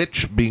of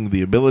which being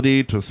the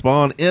ability to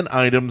spawn in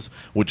items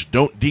which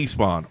don't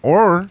despawn,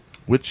 or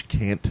which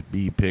can't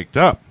be picked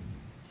up.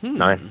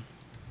 Nice.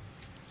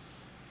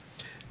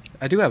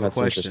 I do have That's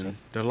a question. interesting.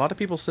 Do a lot of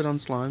people sit on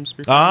slimes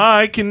before?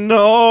 I can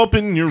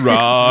open your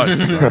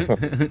eyes.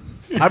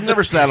 I've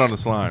never sat on a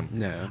slime.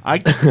 No. I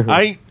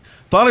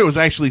thought it was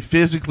actually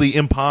physically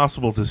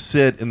impossible to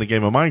sit in the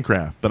game of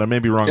Minecraft, but I may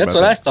be wrong That's about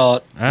what I that.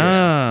 thought.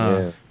 Ah.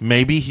 Yeah.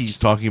 Maybe he's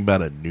talking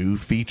about a new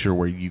feature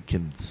where you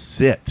can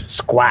sit.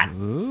 Squat.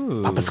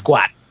 Papa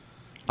squat.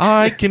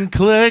 I can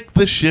click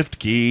the shift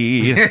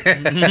key.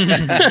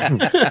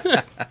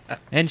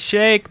 And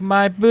shake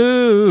my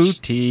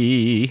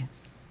booty.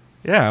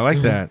 Yeah, I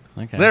like that.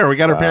 Okay. There, we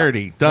got our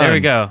parody. Done. There we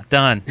go.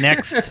 Done.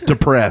 Next.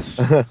 Depress.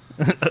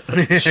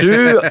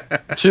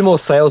 Two more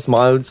sales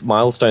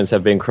milestones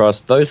have been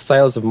crossed. Those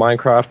sales of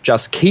Minecraft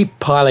just keep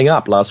piling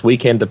up. Last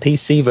weekend, the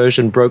PC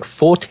version broke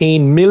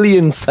 14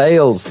 million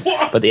sales,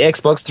 but the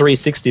Xbox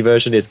 360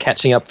 version is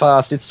catching up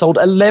fast. It sold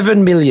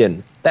 11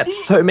 million.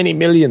 That's so many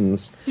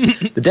millions.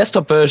 The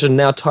desktop version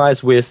now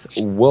ties with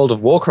World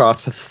of Warcraft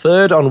for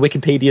third on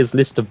Wikipedia's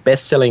list of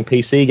best-selling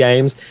PC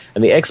games,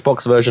 and the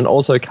Xbox version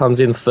also comes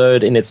in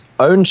third in its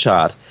own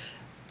chart.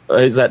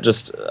 Is that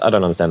just... I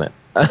don't understand that.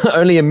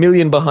 Only 1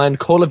 million behind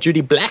Call of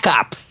Duty Black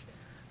Ops.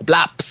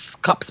 Blaps.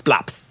 Cops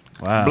Blaps.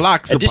 Wow.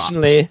 Blocks.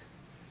 Additionally,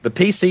 the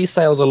PC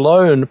sales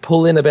alone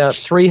pull in about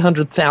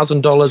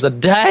 $300,000 a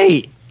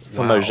day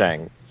for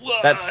Mojang.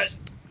 That's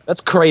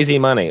crazy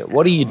money.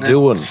 What are you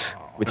doing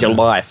with your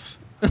life,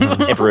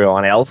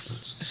 everyone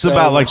else? It's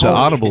about like the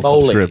Audible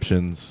moly.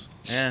 subscriptions.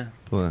 Yeah.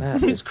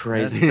 That is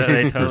crazy.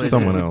 They Or totally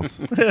someone else.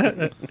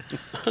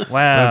 Wow.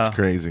 That's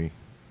crazy.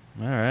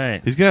 All right.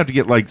 He's gonna have to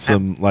get like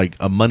some like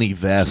a money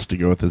vest to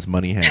go with his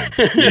money hat.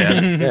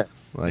 Yeah.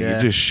 Like Yeah.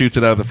 he just shoots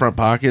it out of the front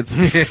pockets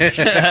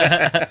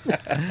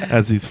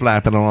as he's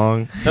flapping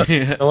along.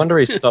 No wonder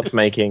he stopped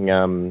making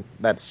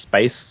that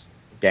space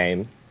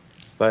game.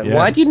 So Yeah.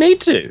 why do you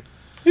need to?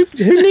 Who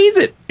needs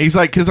it? He's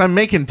like, because I'm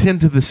making 10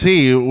 to the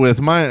sea with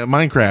my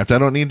Minecraft. I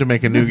don't need to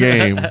make a new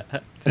game.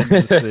 So,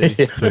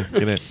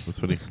 get it?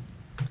 That's what he.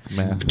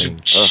 Math thing.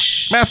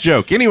 Math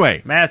joke.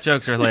 Anyway, Math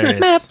jokes are hilarious.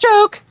 Math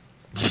joke.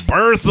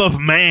 Birth of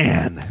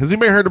Man. Has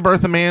anybody heard of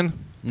Birth of Man?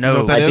 No. You know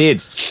what that I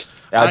is?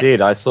 did. I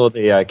did. I saw the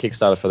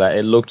Kickstarter for that.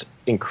 It looked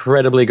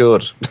incredibly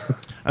good.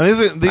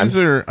 And these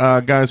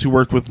are guys who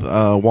worked with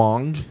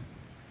Wong,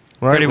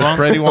 right? Freddie Wong?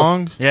 Freddie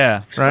Wong,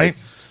 Yeah. right?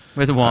 Racist.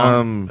 With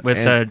Wong. With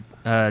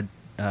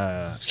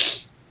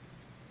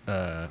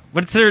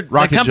what's their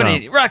Rocket company?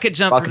 Jump. Rocket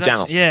Jump. Rocket Production.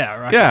 Jump. Yeah.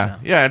 Rocket Yeah,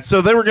 Jump. yeah. And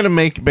so they were going to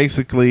make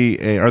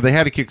basically, or they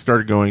had a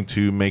Kickstarter going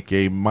to make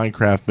a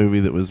Minecraft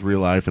movie that was real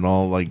life and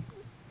all like,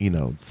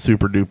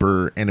 super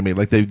duper animated,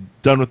 like they've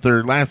done with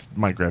their last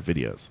Minecraft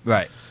videos.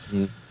 Right.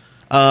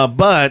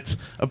 But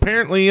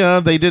apparently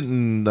they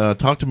didn't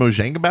talk to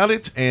Mojang about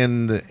it,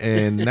 and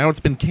now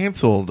it's been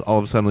canceled all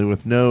of a sudden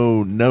with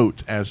no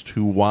note as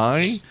to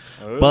why.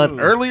 But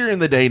earlier in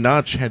the day,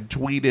 Notch had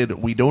tweeted,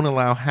 "We don't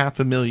allow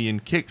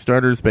 500,000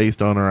 Kickstarters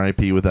based on our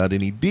IP without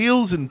any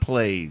deals in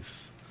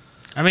place."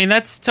 I mean,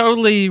 that's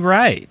totally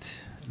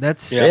right.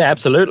 That's Yeah,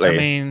 absolutely. I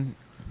mean,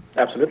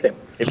 Absolutely.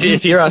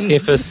 If you're asking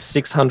for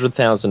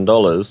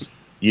 $600,000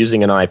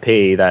 using an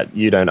IP that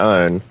you don't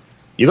own,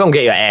 you're gonna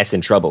get your ass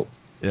in trouble.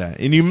 Yeah,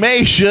 and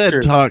you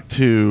should talk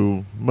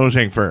to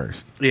Mojang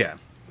first. Yeah.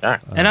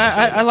 and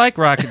I like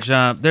Rocket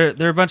Jump.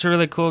 They're a bunch of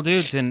really cool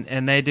dudes,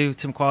 and they do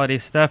some quality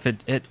stuff.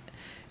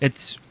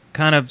 It's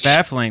kind of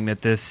baffling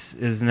that this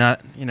is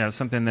not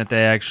something that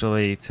they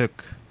actually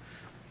took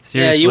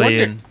seriously.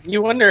 Yeah,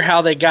 you wonder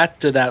how they got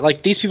to that.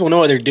 Like, these people know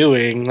what they're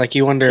doing. Like,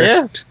 you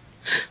wonder,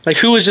 like,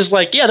 who was just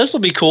like, yeah, this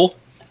will be cool.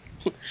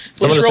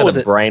 Someone Let's just roll had with a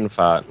it. brain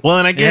fart. Well,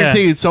 and I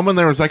guarantee you, someone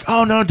there was like,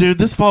 "Oh no, dude,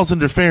 this falls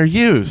under fair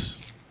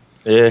use."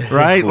 Yeah.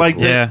 Right? Like,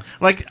 Yeah.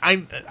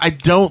 I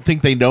don't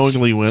think they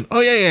knowingly went, "Oh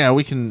yeah,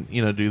 we can,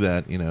 do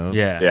that."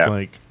 Yeah. It's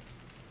like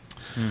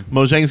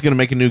Mojang's going to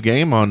make a new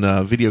game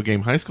on Video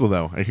Game High School,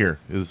 though. I hear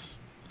is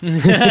In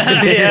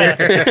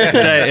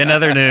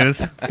other news,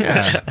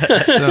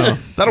 so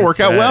that'll work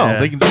out well. yeah.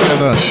 They can do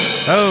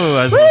that.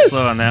 I was a little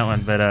slow on that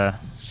one, but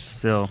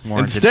still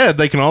warranted. Instead,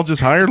 they can all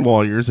just hire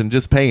lawyers and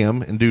just pay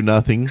them and do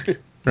nothing,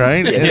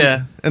 right?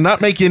 Yeah. and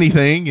not make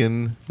anything,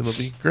 and it'll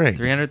be great.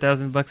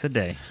 $300,000 a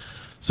day.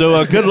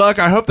 So good luck.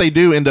 I hope they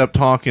do end up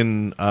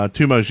talking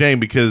to Mojang,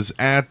 because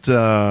at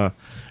the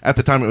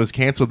time it was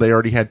canceled, they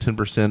already had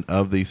 10%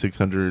 of the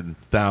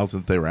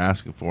 600,000 they were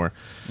asking for,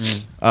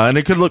 and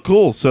it could look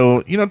cool.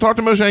 So talk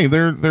to Mojang.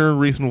 They're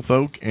reasonable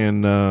folk,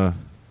 and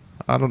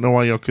I don't know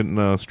why y'all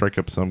couldn't strike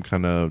up some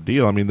kind of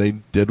deal. I mean, they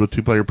did with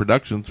Two Player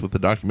Productions with the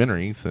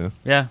documentary. So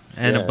Yeah,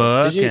 and Yeah. a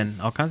book Did you-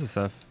 and all kinds of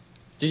stuff.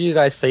 Did you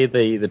guys see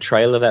the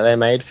trailer that they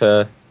made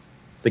for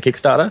the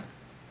Kickstarter?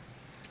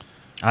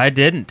 I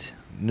didn't,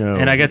 no,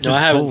 and I guess No, it's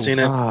I haven't cool. seen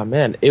it. Oh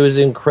man, it was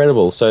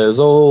incredible. So it was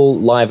all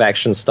live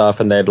action stuff,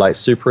 and they'd like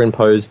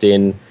superimposed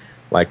in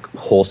like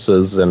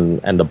horses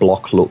and the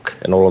block look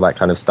and all of that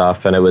kind of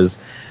stuff. And it was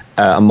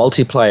a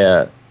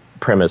multiplayer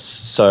premise.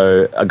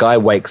 So a guy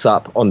wakes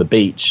up on the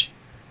beach,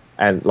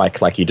 and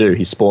like you do,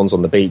 he spawns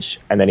on the beach,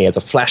 and then he has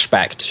a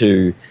flashback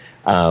to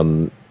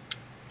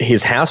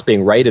his house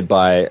being raided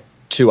by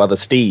two other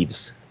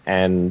Steves,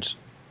 and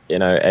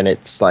and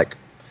it's like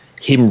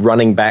him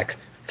running back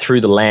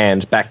through the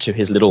land back to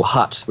his little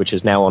hut, which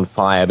is now on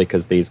fire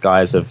because these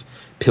guys have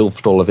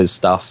pilfered all of his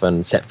stuff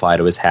and set fire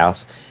to his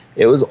house.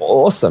 It was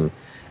awesome.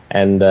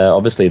 And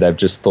obviously they've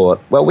just thought,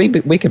 well, we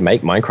can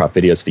make Minecraft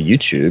videos for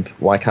YouTube.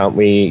 Why can't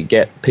we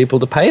get people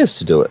to pay us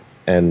to do it?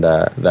 And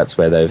that's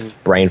where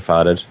they've brain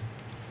farted.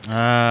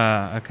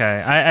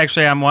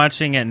 Okay. I'm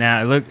watching it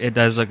now. It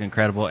does look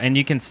incredible, and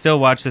you can still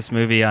watch this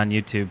movie on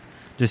YouTube.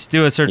 Just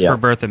do a search for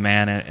Birth of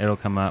Man, and it'll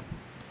come up.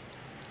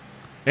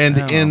 And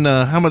in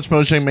how much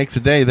Mojang makes a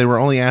day, they were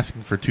only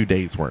asking for 2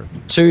 days worth.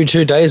 2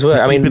 days worth.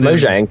 I mean, keep it in.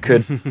 Mojang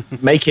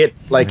could make it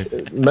like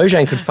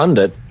Mojang could fund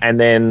it and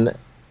then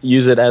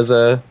use it as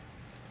a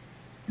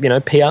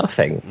PR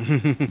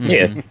thing.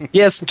 Yeah.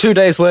 Yes, 2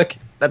 days work.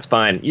 That's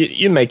fine.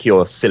 You make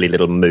your silly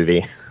little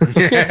movie.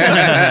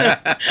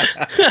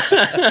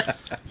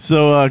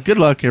 So good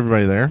luck,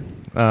 everybody there.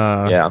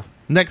 Yeah.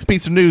 Next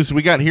piece of news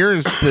we got here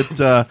is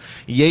that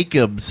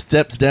Jacob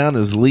steps down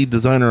as lead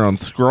designer on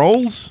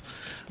Scrolls.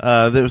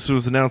 This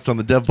was announced on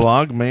the dev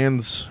blog.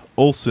 Mans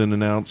Olsen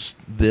announced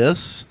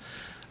this.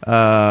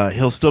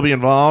 He'll still be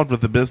involved with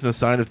the business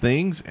side of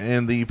things,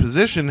 and the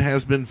position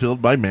has been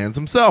filled by Mans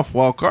himself,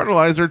 while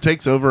Cardinalizer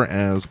takes over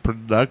as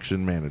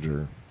production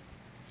manager.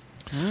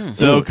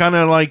 So kind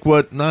of like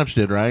what Notch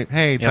did, right?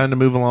 Hey, time to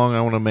move along.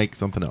 I want to make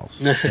something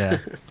else. Yeah.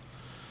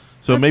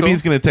 So maybe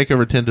he's going to take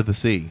over 10 to the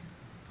Sea.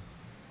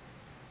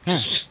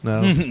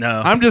 No.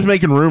 No. I'm just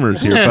making rumors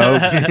here,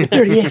 folks.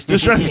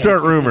 Just trying to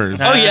start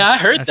rumors. Oh yeah, I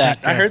heard that.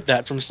 think, I heard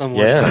that from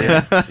someone. Yeah.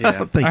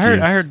 Thank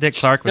you. I heard Dick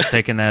Clark was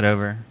taking that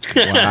over.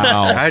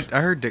 Wow. I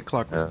heard Dick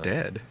Clark was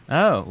dead.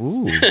 Oh,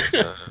 ooh.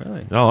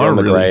 Really? Oh, On I'm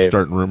the really grave.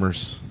 starting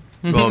rumors.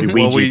 Well,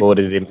 Ouija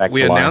boarded him back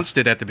we to life. announced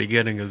it at the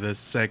beginning of this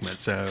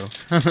segment, so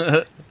I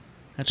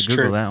have to Google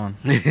true. that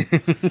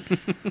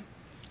one.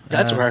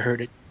 That's where I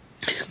heard it.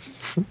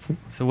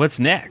 So what's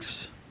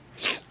next?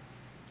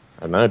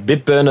 I don't know.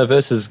 Bitburner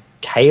versus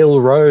Kale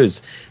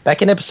Rose.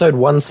 Back in episode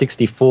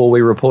 164, we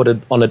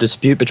reported on a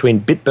dispute between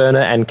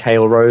Bitburner and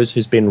Kale Rose,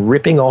 who's been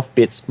ripping off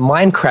Bit's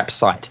Minecraft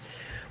site.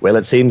 Well,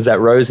 it seems that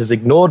Rose has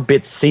ignored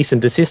Bit's cease and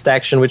desist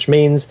action, which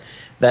means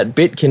that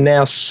Bit can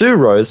now sue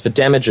Rose for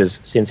damages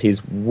since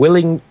he's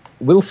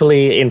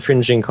willfully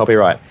infringing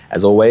copyright.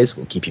 As always,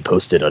 we'll keep you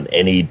posted on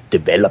any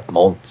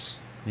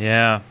developments.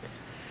 Yeah.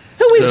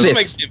 Who is So- this?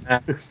 Makes me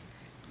mad.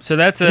 So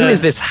that's Who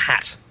is this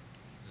hat?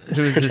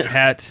 Who is this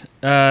hat?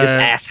 This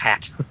ass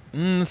hat.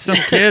 Some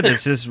kid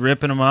that's just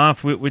ripping them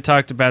off. We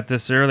talked about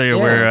this earlier,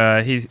 Yeah.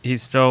 where he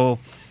stole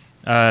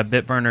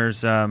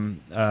Bitburner's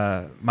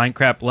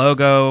Minecraft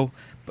logo,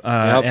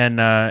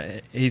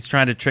 and he's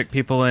trying to trick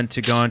people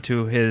into going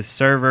to his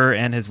server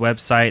and his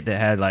website that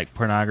had like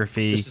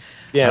pornography, This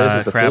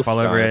is the crap filth all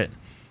over guy. it,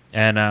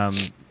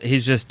 and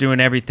he's just doing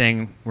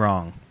everything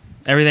wrong,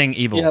 everything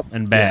evil Yep.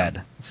 and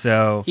bad.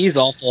 So He's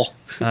awful.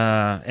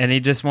 and he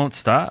just won't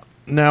stop.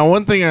 Now,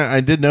 one thing I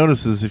did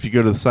notice is if you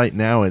go to the site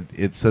now,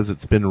 it says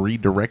it's been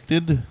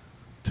redirected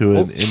to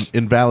an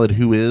invalid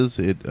whois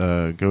at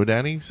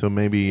GoDaddy. So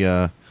maybe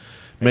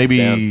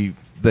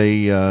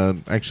they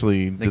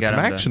actually did got some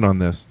him to- action on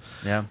this.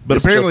 Yeah. But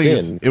It's apparently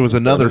just in. it was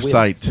another Wins.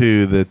 site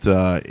too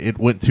that it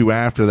went to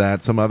after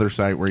that. Some other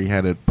site where he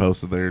had it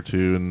posted there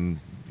too, and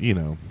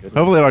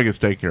hopefully it all gets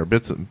taken care of.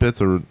 Bit's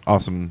an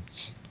awesome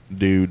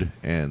dude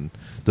and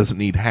doesn't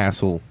need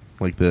hassle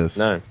like this.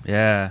 No.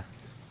 Yeah.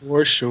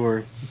 For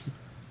sure.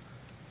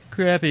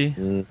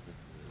 Crappy.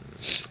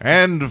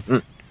 And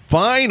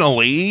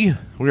finally,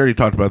 we already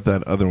talked about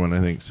that other one, I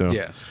think. So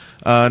yes.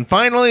 And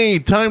finally,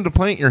 time to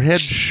plant your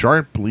head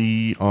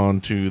sharply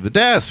onto the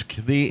desk.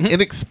 The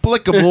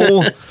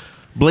inexplicably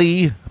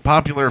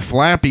popular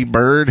Flappy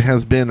Bird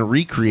has been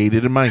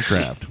recreated in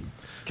Minecraft.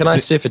 Can I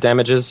sue for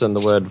damages and the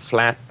word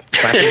flappy?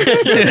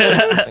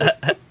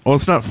 Well,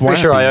 it's not Flappy.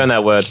 Pretty sure I own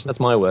that word. That's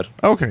my word.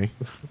 Okay.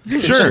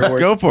 Sure,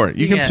 go for it.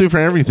 You can Yeah. sue for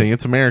everything.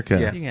 It's America.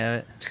 Yeah. You can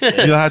have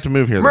it. You'll have to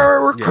move here, though.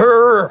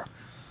 America!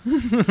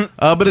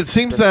 But it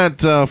seems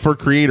that for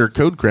creator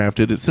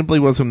Codecrafted, it simply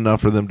wasn't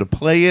enough for them to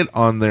play it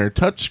on their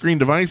touchscreen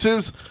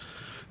devices.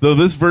 Though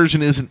this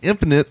version isn't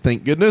infinite,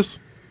 thank goodness.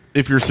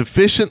 If you're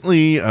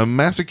sufficiently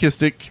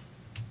masochistic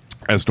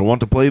as to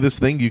want to play this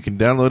thing, you can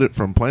download it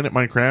from Planet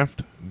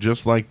Minecraft,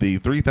 just like the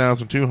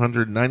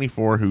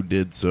 3,294 who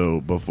did so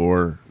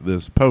before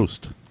this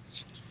post.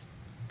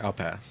 I'll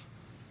pass.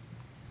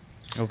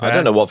 I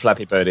don't know what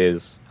Flappy Bird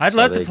is. I'd so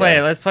love there to you play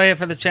go. it. Let's play it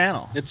for the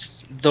channel.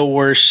 It's the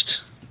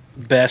worst,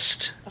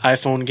 best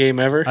iPhone game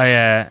ever. Oh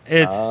yeah,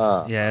 it's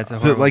it's a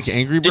Is horrible, it like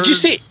Angry Birds? Did you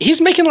see?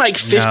 He's making like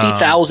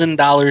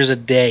 $50,000 a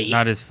day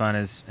not as fun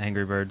as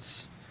Angry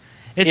Birds.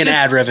 It's in just,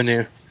 ad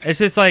revenue. It's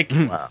just like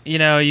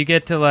you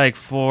get to like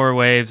 4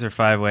 waves or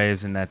 5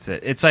 waves and that's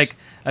it. It's like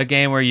a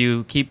game where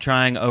you keep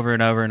trying over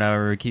and over and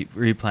over, keep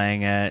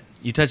replaying it.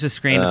 You touch the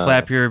screen to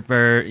flap your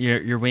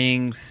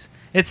wings.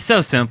 It's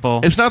so simple.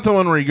 It's not the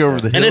one where you go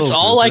over the hills. And it's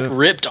all is like it?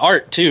 ripped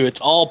art too.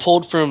 It's all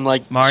pulled from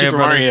like Mario Super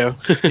Brothers.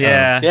 Mario.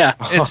 Yeah, Yeah.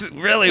 It's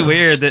really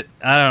weird that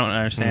I don't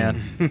understand.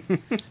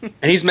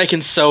 And he's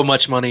making so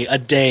much money a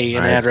day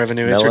in ad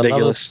revenue. It's Smell another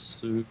ridiculous.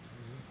 soup.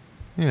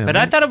 Yeah, But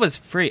I thought it was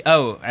free.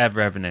 Oh, ad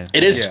revenue.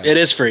 It is. Yeah. It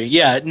is free.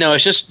 Yeah. No,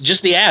 it's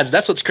just the ads.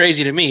 That's what's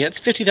crazy to me. It's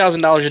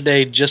 $50,000 a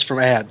day just from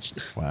ads.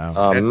 Wow. Mate,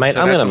 So I'm that's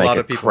going to a lot make of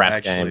a people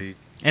crap game. actually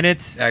And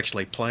it's.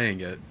 actually playing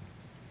it.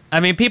 I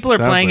mean, people are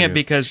Sounds playing like it it.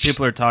 because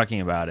people are talking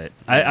about it.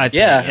 I think.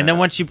 Yeah. And then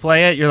once you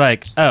play it, you're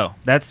like, oh,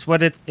 that's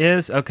what it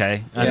is?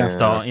 Okay.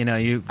 Uninstall.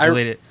 You I-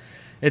 delete it.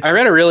 It's, I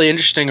read a really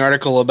interesting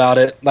article about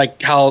it,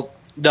 like how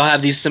they'll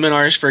have these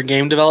seminars for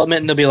game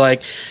development, and they'll be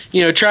like,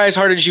 try as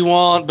hard as you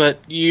want, but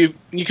you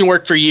can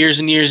work for years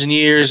and years and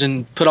years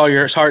and put all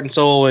your heart and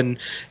soul, and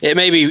it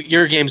maybe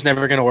your game's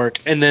never going to work.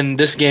 And then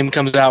this game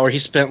comes out where he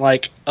spent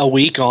like a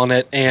week on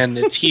it, and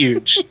it's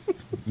huge.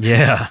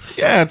 Yeah.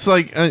 Yeah, it's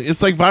like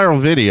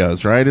viral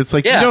videos, right? It's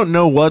like you don't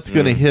know what's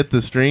going to hit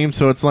the stream,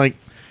 so it's like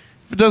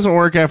if it doesn't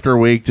work after a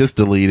week, just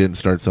delete it and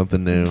start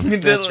something new.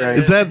 That's right.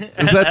 Is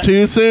that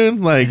too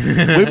soon? Like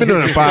we've been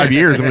doing it 5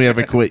 years and we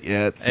haven't quit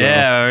yet. So.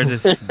 Yeah,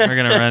 we're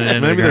gonna run it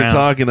into maybe the they're ground.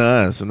 talking to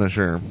us. I'm not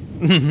sure.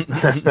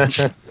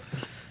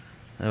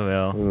 Oh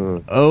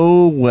well.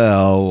 Oh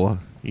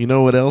well. You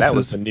know what else That is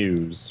was the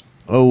news.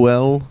 Oh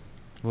well.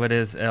 What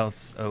is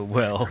else? Oh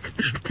well.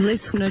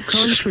 Listener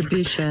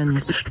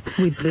contributions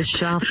with the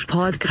Shaft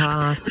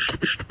Podcast.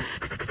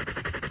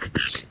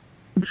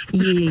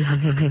 Yeah.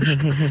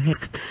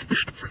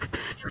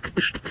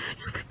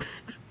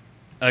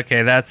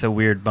 Okay, that's a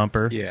weird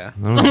bumper. Yeah.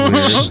 That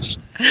was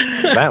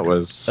weird. That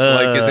was.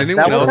 Is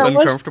anyone else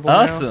uncomfortable now?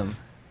 Awesome.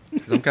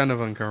 'Cause I'm kind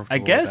of uncomfortable. I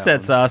guess with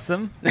that's that one.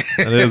 awesome.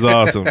 That is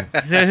awesome.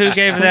 So who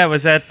gave that?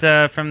 Was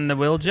that from the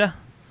Wilja?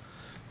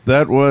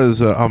 That was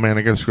oh man,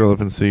 I gotta scroll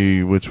up and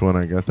see which one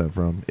I got that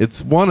from.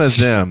 It's one of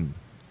them.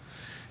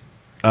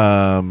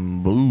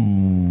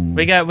 Ooh.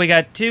 We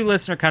got 2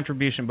 listener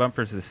contribution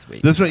bumpers this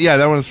week. This one, yeah,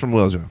 that one's from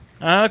Wilja.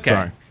 Okay.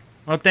 Sorry.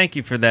 Well, thank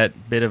you for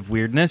that bit of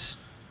weirdness.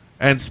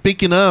 And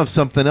speaking of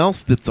something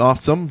else that's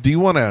awesome, do you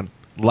want a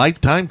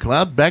lifetime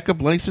cloud backup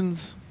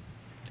license?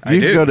 I You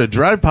do. can go to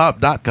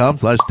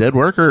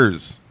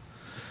drivepop.com/deadworkers.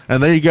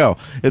 And there you go.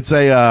 It's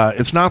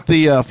it's not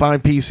the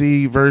 5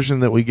 PC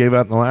version that we gave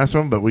out in the last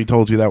one, but we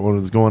told you that one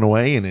was going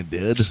away, and it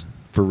did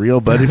for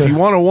real. But if you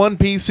want a 1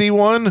 PC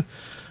one,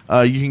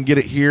 you can get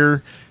it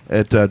here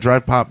at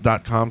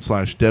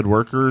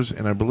drivepop.com/deadworkers,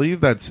 and I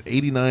believe that's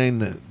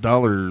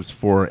 $89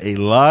 for a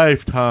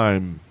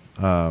lifetime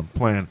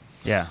plan.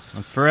 Yeah,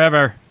 that's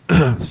forever.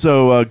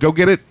 So go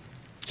get it.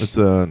 It's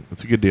a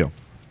good deal.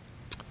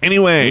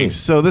 Anyway,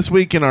 so this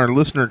week in our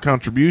listener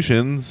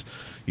contributions,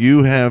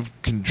 you have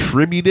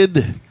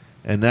contributed,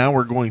 and now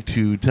we're going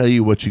to tell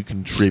you what you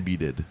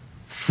contributed.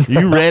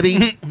 You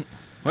ready?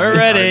 We're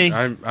ready.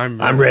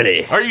 I'm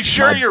ready. Are you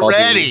sure My you're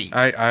body.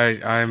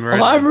 ready? I'm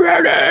ready. I'm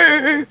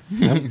ready.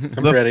 I'm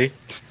ready.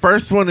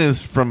 First one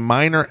is from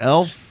Minor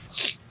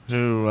Elf,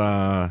 who,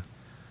 oh,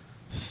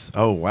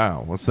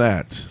 wow, what's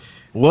that?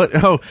 What?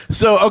 Oh,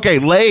 so, okay,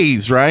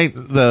 Lay's, right?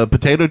 The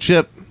potato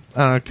chip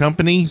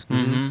company.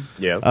 Mm-hmm.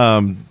 Yes.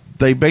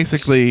 They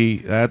basically,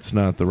 that's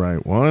not the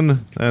right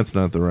one. That's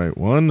not the right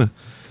one.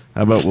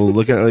 How about we'll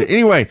look at it?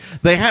 Anyway,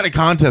 they had a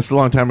contest a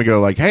long time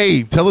ago, like,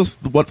 hey, tell us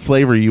what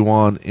flavor you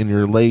want in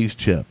your Lay's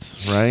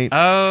chips, right?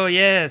 Oh,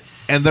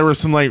 yes. And there were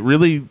some like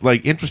really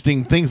like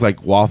interesting things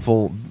like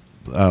waffle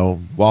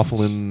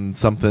and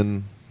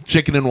something,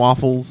 chicken and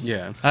waffles.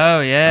 Yeah. Oh,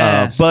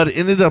 yeah. But it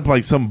ended up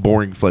like some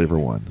boring flavor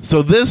one.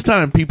 So this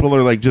time people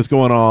are like just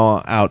going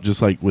all out,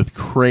 just like with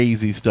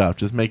crazy stuff,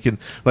 just making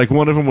like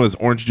one of them was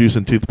orange juice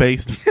and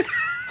toothpaste.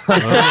 You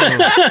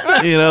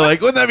know, like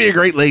wouldn't that be a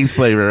great Lay's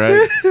flavor,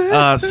 right?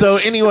 So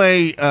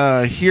anyway,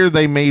 here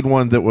they made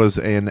one that was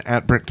an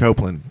at Brent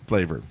Copeland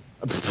flavor.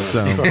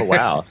 So Oh,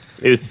 wow.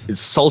 It's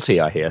salty,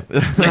 I hear.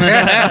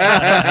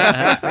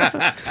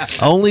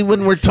 only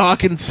when we're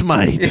talking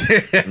Smite.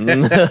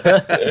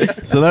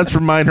 So that's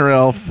from Minor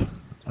Elf.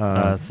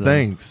 Awesome.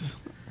 Thanks.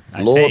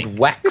 I Lord think.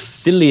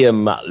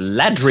 Waxilium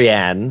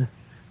Ladrian,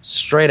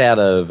 straight out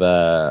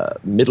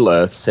of Middle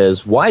Earth,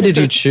 says, why did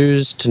you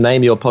choose to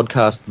name your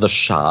podcast The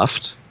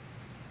Shaft?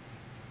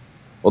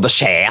 Or The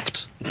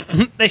Shaft?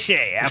 The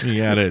shaft. You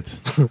got it.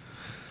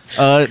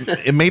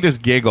 It made us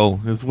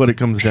giggle, is what it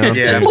comes down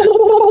Yeah.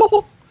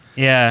 to.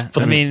 Yeah,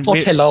 I mean, For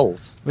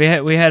lols. we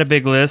had a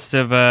big list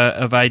of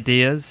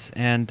ideas,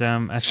 and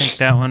I think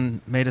that one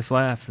made us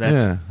laugh. That's,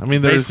 Yeah, I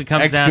mean, there's basically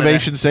comes down to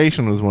excavation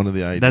station was one of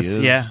the ideas. That's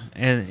yeah,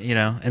 and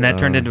and that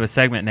turned into a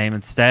segment name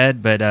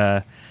instead. But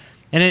and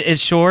it's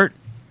short.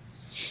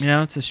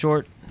 It's a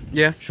short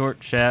Yeah.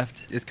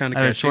 shaft. It's kind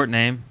A of short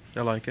name.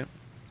 I like it.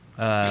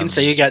 You can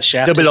say you got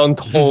shafted. Double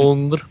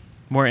entendre.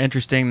 More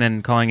interesting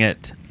than calling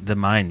it the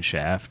mine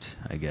shaft,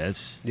 I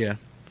guess. Yeah.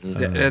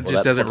 Well, It that's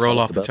just doesn't what roll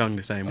it's off the about. tongue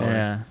the same way.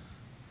 Yeah.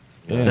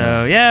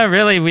 So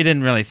really, we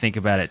didn't really think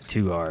about it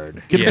too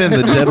hard. Could have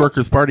been the Dead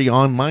Workers Party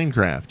on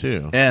Minecraft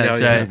too. Yeah,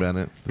 that's yeah, right. Think about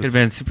it. Could have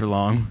been super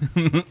long.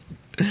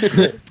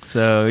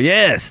 So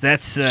yes,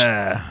 that's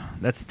the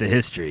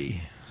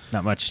history.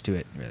 Not much to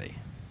it really.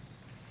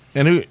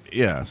 And who?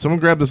 Yeah, someone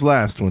grab this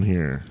last one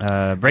here.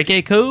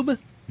 Breakiate Cub,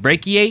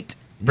 Breakiate,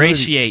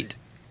 Braciate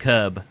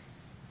Cub.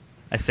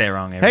 I say it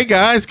wrong. Every Hey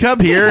guys,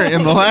 Cub here.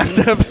 In the last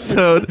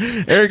episode,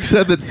 Eric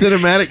said that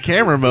cinematic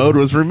camera mode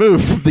was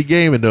removed from the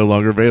game and no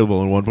longer available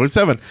in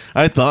 1.7.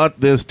 I thought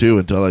this too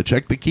until I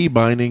checked the key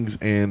bindings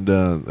and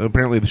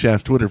apparently the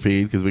Shaft Twitter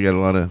feed, because we got a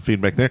lot of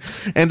feedback there,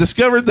 and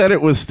discovered that it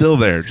was still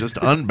there, just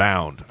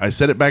unbound. I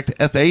set it back to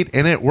F8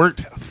 and it worked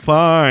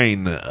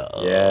fine.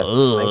 Yes,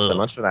 thanks so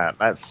much for that.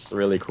 That's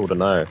really cool to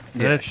know.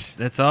 So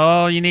that's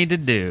all you need to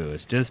do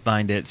is just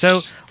bind it.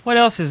 So what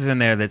else is in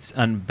there that's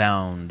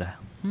unbound?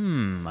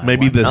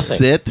 Maybe the nothing.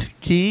 sit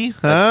key,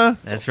 huh?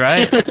 That's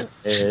right.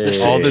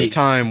 All this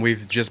time,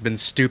 we've just been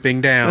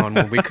stooping down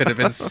when we could have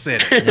been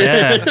sitting.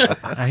 Yeah.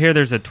 I hear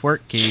there's a twerk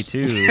key,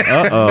 too.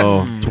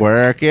 Uh-oh.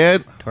 Twerk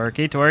it.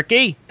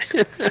 Twerky.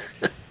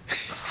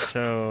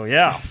 So,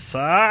 yes.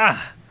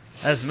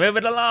 Let's move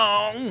it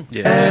along.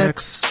 Yeah.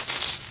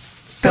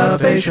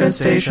 Excavation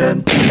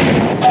station.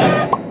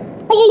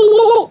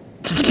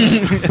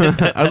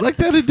 I like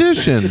that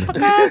addition.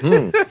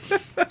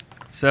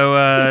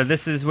 So,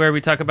 this is where we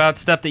talk about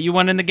stuff that you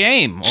want in the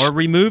game or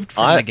removed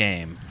from the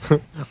game.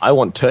 I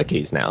want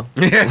turkeys now.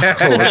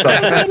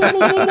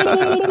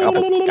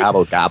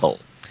 Gobble, gobble.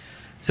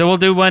 So we'll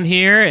do one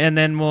here, and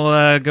then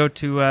we'll go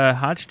to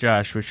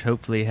HojjoshMC, which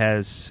hopefully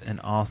has an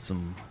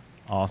awesome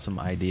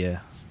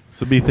idea.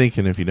 So be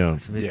thinking if you don't.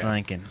 So be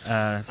thinking. So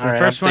All the right,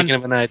 first I'm thinking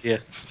one, of an idea.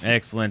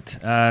 excellent.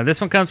 This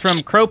one comes from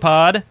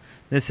Crowpod.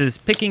 This is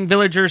picking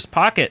villagers'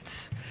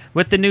 pockets.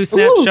 With the new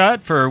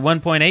snapshot for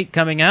 1.8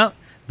 coming out,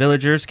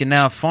 villagers can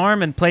now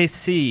farm and place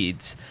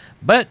seeds.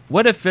 But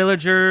what if a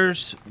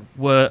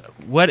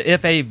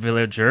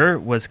villager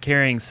was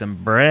carrying some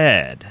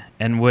bread,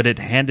 and would it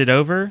hand it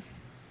over?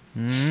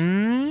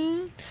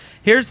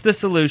 Here's the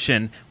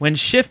solution. When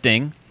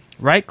shifting,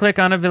 right-click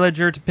on a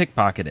villager to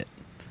pickpocket it.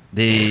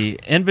 The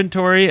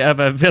inventory of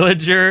a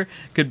villager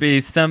could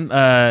be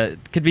similar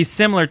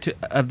to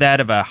that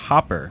of a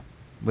hopper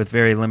with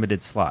very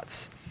limited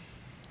slots.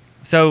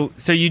 So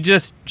you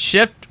just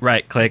shift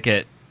right-click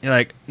it. You're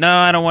like, no,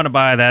 I don't want to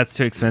buy that. It's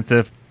too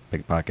expensive.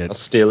 Pickpocket. I'll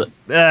steal it.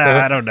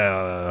 I don't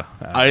know.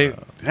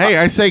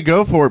 I say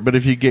go for it, but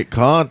if you get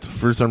caught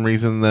for some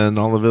reason, then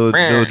all the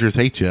villagers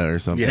hate you or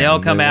something. They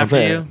all come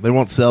after you? They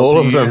won't sell All to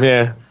of you. them,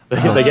 yeah. They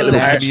get little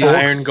The Iron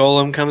pitchforks.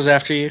 Golem comes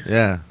after you.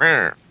 Yeah.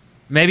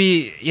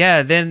 Maybe,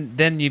 yeah,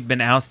 then you've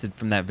been ousted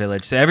from that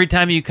village. So every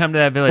time you come to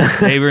that village,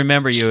 they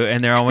remember you,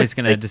 and they're always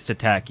going to just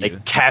attack They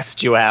you.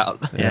 cast you out.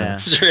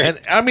 Yeah. And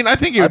I mean, I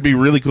think it would be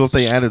really cool if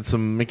they added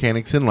some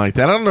mechanics in like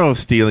that. I don't know if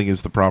stealing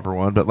is the proper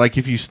one, but like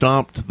if you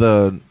stomped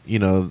the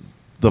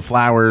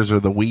flowers or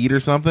the weed or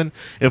something,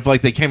 if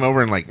like they came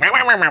over and like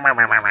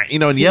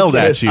and yelled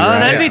at you, Oh, right?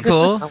 that'd be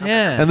cool.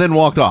 Yeah. And then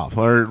walked off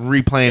or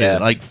replanted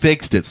it, like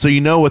fixed it, so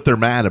you know what they're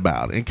mad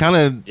about, and kind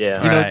of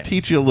Right.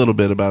 teach you a little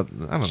bit about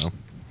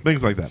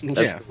things like that.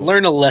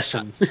 Learn a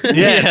lesson.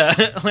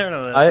 Yes. Learn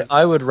a little.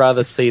 I would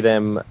rather see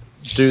them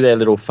do their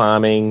little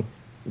farming,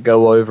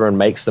 go over and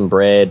make some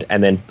bread,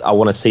 and then I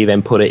want to see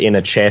them put it in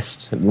a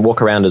chest and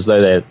walk around as though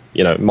they're,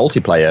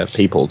 multiplayer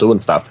people doing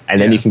stuff, and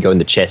then you can go in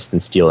the chest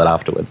and steal it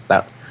afterwards.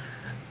 That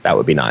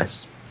would be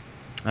nice.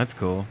 That's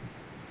cool.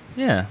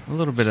 Yeah, a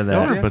little bit of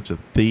Y'all that. are a bunch of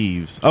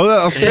thieves. Oh,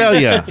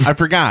 Australia. I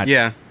forgot.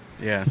 Yeah.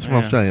 It's from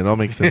Australia. It all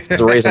makes sense. There's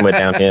a reason we're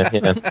down here.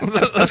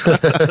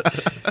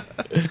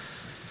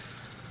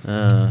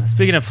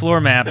 Speaking of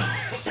floor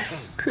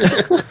maps,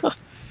 that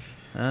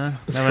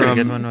was a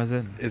good one, was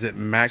it? Is it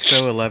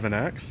Maxo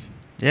 11X?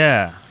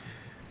 Yeah.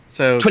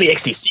 So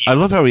 20XTC. I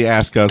love how he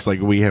asked us like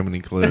we have any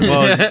clue.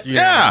 Well,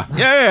 yeah,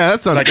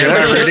 that sounds Like, good.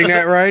 am I reading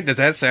that right? Does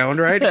that sound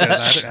right?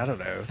 'Cause I don't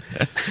know.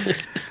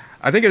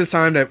 I think it is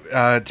time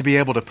to be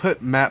able to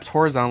put maps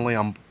horizontally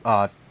on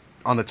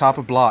the top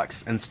of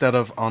blocks instead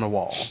of on a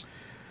wall.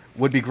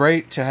 Would be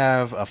great to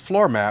have a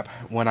floor map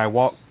when I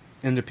walk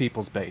into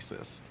people's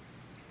bases.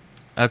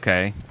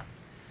 Okay.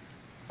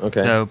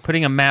 Okay. So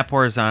putting a map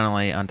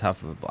horizontally on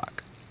top of a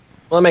block.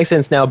 Well, it makes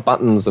sense now.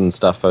 Buttons and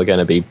stuff are going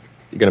to be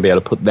you're going to be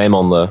able to put them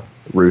on the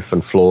roof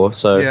and floor.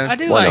 So Yeah. I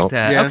do why like not?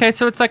 that. Yeah. Okay,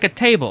 so it's like a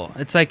table.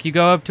 It's like you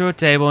go up to a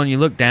table and you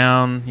look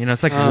down.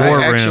 It's like a war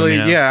room. Actually, you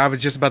know? yeah, I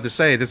was just about to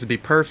say this would be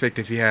perfect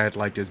if you had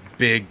like this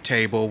big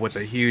table with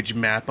a huge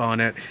map on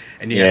it,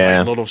 and you had Yeah.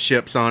 like little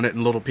ships on it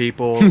and little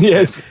people.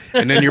 Yes.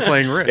 and then you're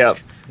playing Risk. Yep.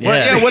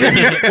 Well, what if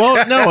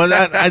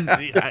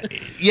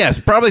yes,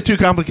 probably too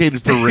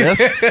complicated for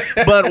Risk.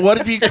 But what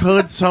if you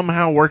could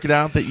somehow work it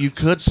out that you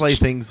could play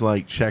things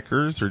like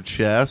checkers or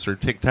chess or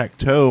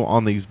tic-tac-toe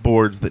on these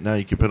boards that now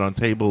you can put on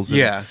tables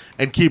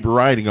and keep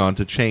writing on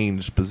to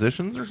change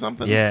positions or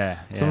something? Yeah.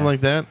 Something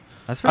like that.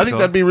 That's I pretty think cool.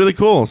 that'd be really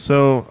cool.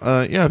 So,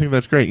 I think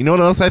that's great. You know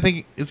what else I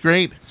think is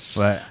great?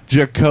 What?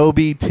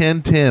 Jacoby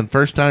 1010,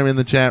 first time in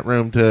the chat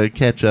room to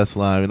catch us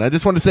live. And I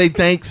just want to say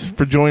thanks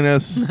for joining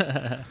us.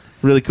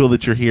 Really cool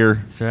that you're here.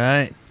 That's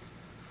right.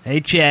 Hey,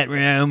 chat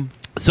room.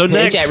 So Hey,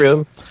 next, chat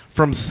room.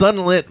 from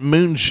Sunlit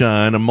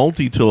Moonshine, a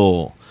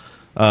multi-tool.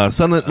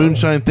 Sunlit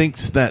Moonshine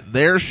thinks that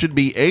there should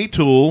be a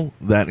tool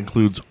that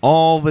includes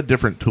all the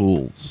different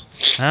tools.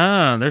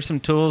 Oh, there's some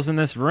tools in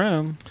this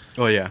room.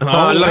 Oh yeah.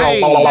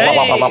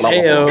 Heyo.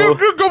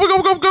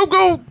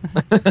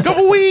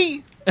 Go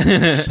wee!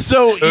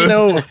 So,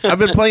 I've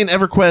been playing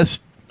EverQuest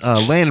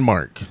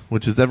Landmark,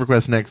 which is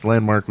EverQuest Next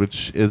Landmark,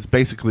 which is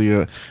basically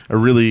a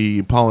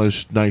really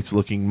polished,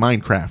 nice-looking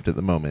Minecraft at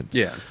the moment.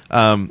 Yeah.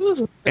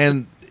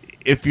 And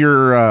if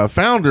you're a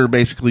founder,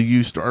 basically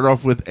you start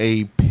off with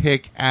a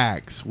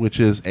pickaxe, which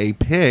is a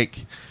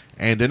pick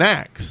and an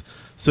axe.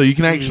 So you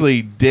can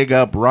actually dig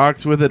up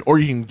rocks with it, or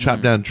you can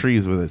chop down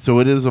trees with it. So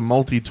it is a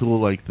multi-tool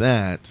like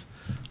that.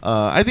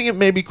 I think it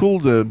may be cool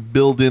to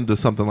build into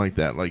something like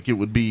that. Like it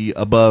would be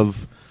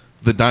above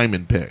the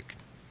diamond pick.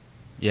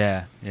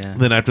 Yeah.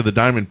 Then after the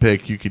diamond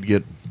pick, you could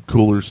get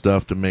cooler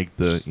stuff to make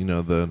the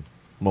the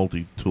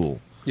multi-tool.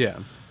 Yeah.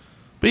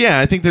 But yeah,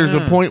 I think there's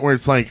a point where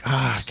it's like,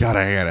 God,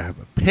 I gotta have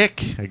a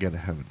pick, I gotta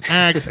have an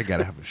axe, I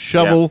gotta have a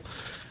shovel,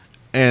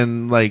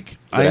 and like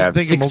I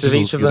think 6 of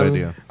each of good them.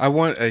 idea. I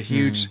want a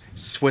huge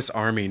Swiss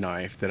Army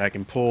knife that I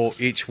can pull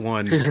each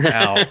one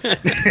out.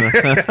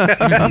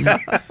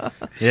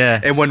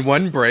 Yeah. And when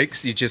one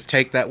breaks, you just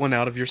take that one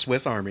out of your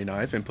Swiss Army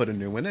knife and put a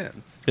new one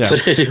in. Yeah.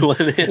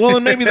 Well,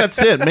 and maybe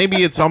that's it. Maybe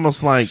it's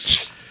almost like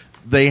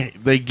they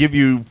give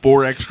you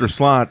 4 extra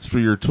slots for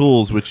your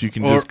tools, which you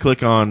can just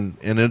click on,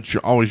 and it's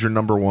always your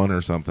number 1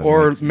 or something.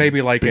 Or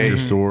maybe like a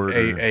sword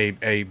a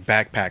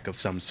backpack of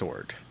some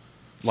sort,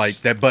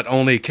 like that, but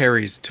only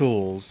carries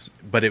tools.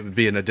 But it would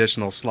be an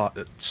additional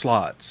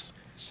slots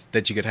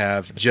that you could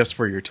have just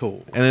for your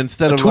tool. And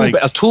instead of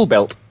a tool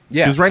belt.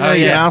 Yeah, because right now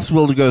you mouse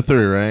wheel to go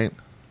through, right?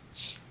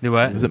 Do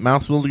what? Is it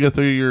mouse wheel to go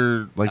through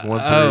your like 1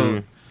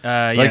 through?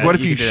 Like what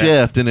if you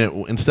shift and it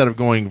instead of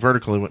going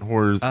vertical, it went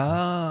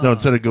horizontal? No,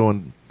 instead of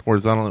going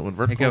horizontal, it went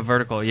vertical. It go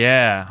vertical,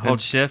 yeah.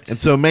 Hold shift. And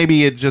so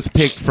maybe it just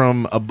picked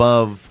from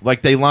above,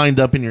 like they lined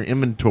up in your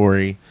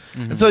inventory.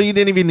 And so you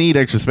didn't even need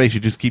extra space. You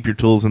just keep your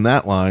tools in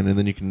that line, and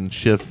then you can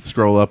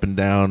scroll up and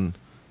down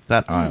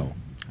that aisle.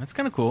 That's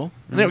kind of cool.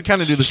 And it would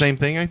kind of do the same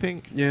thing, I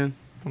think. Yeah.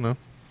 I don't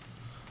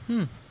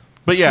know.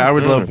 But yeah, I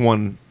would love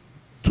one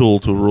tool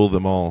to rule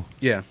them all.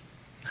 Yeah.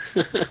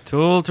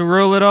 Tool to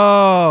rule it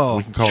all.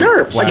 We can call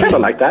Sure, it I kind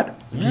of like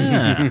that.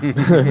 Yeah.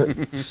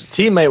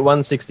 Teammate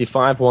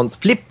 165 wants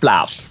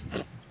flip-flops.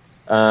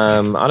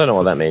 I don't know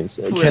what that means.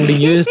 It can be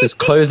used as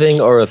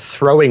clothing or a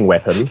throwing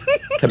weapon.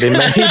 Can be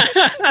made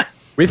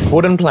with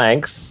wooden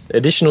planks,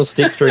 additional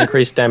sticks for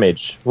increased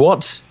damage.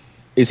 What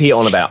is he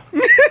on about?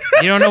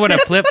 You don't know what a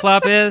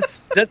flip-flop is? Is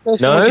that so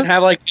someone can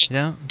have like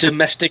Yeah.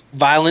 domestic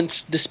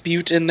violence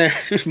dispute in their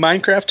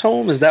Minecraft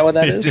home? Is that what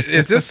that is?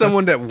 Is this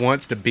someone that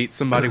wants to beat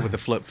somebody with a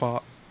flip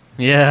flop?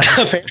 Yeah.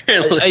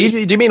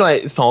 Apparently. Do you mean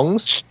like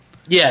thongs?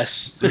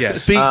 Yes.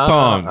 Yes. feet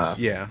thongs.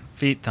 Yeah.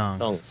 Feet thongs.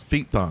 Thongs.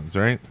 Feet thongs,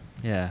 right?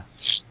 Yeah.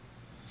 Did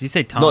you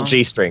say tong? Not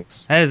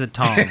G-strings. That is a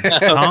tong.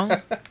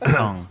 Tong?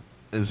 Tong.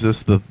 Is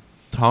this the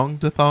tong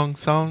to thong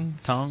song?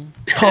 Tong.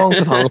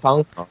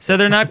 Thong. So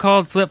they're not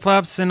called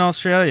flip-flops in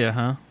Australia,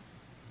 huh?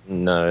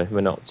 No,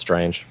 we're not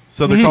strange.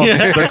 So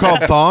they're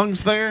called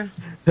thongs there?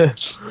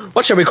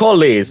 What should we call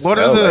these? What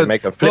are the- they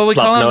make a Well, we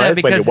flip-flop call them that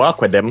noise when you because-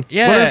 walk with them.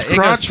 Yeah. What is it goes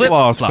crotch flip,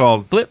 floss flop,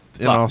 called flip,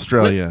 in flop,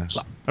 Australia? flip,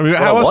 flop. I mean,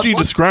 how Well, else what- do you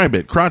what? describe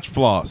it? Crotch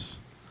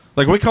floss.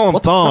 Like we call them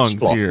What's crotch thongs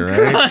floss? here,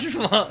 right? Crotch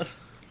floss.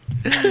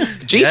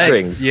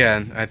 G-strings.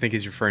 Yeah, I think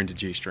he's referring to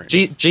G strings.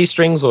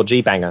 G-strings or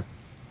G-banger.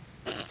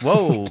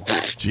 Whoa.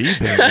 Gee,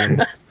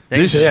 baby.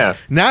 Yeah.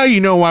 Now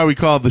you know why we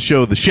call the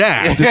show The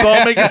Shaft. It's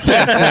all making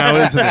sense now,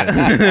 isn't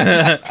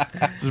it?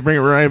 Just bring it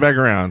right back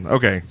around.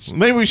 Okay.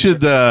 Maybe we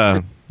should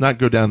not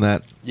go down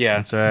that Yeah.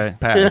 That's right.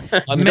 path.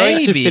 I'm going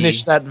to Maybe.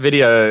 finish that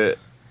video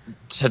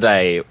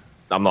today.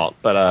 I'm not,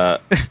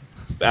 but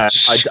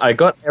I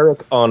got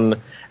Eric on,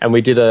 and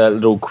we did a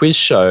little quiz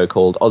show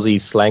called Aussie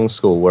Slang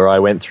School, where I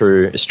went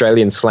through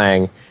Australian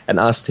slang and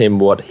asked him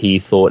what he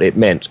thought it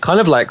meant. Kind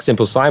of like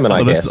Simple Simon,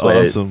 I that's guess.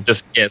 where awesome.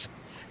 Just guess.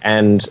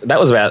 And that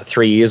was about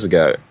 3 years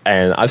ago,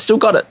 and I've still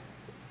got it.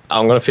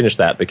 I'm going to finish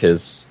that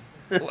because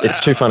it's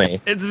too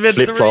funny. It's been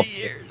 3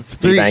 Flip-flops, years.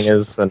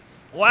 bangers, and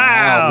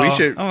Wow. we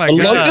should- Oh my the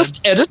god.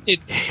 longest edit in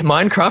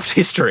Minecraft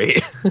history.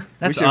 We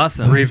That's should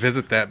awesome.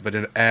 revisit that, but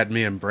add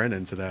me and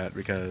Brennan to that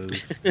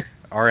because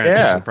our answers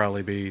Yeah. would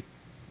probably be,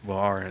 well,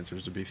 our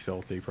answers would be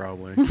filthy,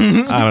 probably. I don't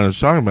know what you're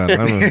talking about.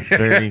 I'm a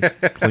very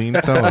clean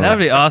fellow. That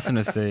would be awesome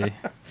to see.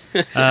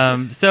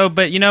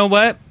 But you know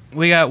what?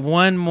 We got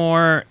one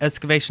more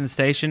excavation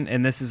station,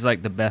 and this is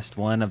like the best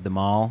one of them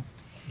all.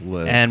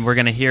 And we're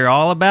going to hear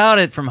all about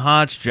it from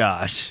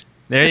HojjoshMC.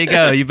 There you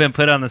go. You've been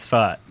put on the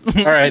spot.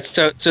 All right.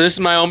 So this is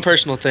my own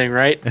personal thing,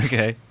 right?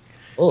 Okay.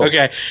 Oh.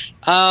 Okay.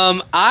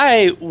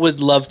 I would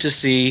love to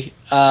see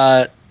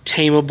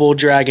tameable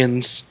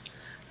dragons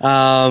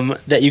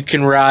that you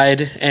can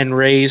ride and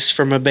raise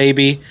from a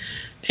baby,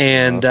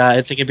 and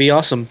I think it'd be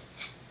awesome.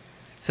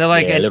 So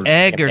like Yeah, an little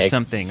egg or egg.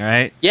 something,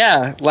 right?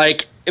 Yeah,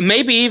 like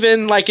maybe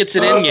even like it's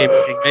an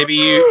endgame thing. Maybe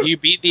you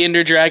beat the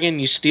Ender Dragon,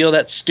 you steal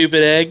that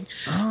stupid egg,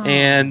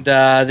 and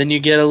then you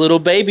get a little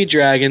baby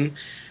dragon,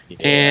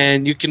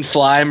 and you can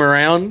fly him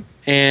around,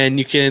 and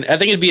you can. I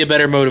think it'd be a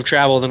better mode of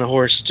travel than a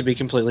horse, to be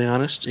completely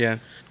honest. Yeah.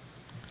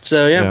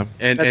 So yeah, Yeah.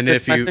 And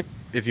That's my thing.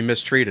 if you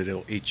mistreat it,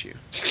 it'll eat you.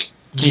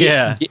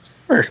 Yeah.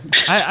 Sure.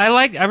 I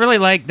really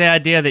like the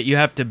idea that you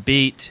have to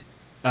beat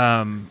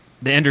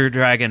the Ender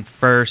Dragon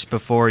first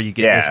before you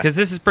get this, because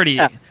this is pretty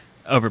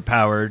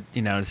overpowered,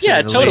 to say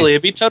Yeah, the totally.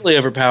 It'd least. be totally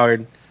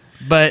overpowered.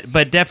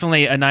 But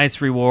definitely a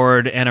nice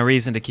reward and a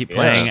reason to keep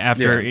playing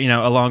after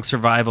Yeah. a long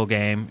survival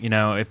game.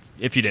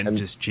 If you didn't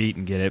just cheat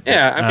and get it.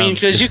 Yeah, I mean,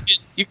 because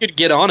you could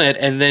get on it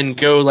and then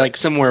go like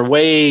somewhere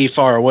way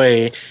far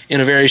away in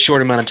a very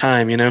short amount of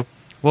time.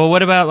 Well,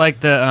 what about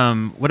like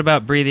what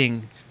about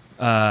breathing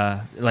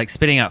like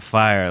spitting out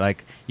fire.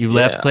 Like you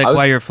left click I was-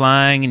 while you're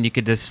flying, and you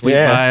could just sweep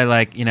by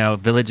like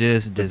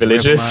villages. Just rip 'em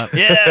villages. up.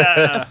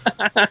 Yeah.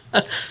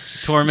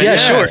 Torment.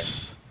 Yeah,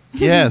 sure.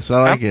 Yes,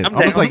 I like it. I'm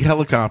Almost down. like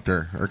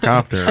helicopter or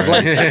copter. Right?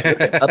 I'd like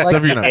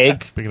Except the you're not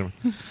egg picking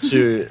 'em.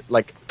 to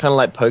like kind of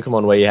like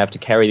Pokemon, where you have to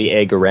carry the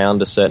egg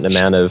around a certain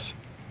amount of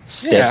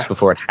steps Yeah.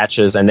 before it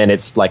hatches, and then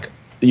it's like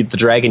the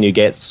dragon you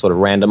get's sort of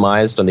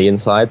randomized on the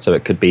inside, so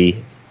it could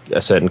be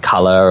a certain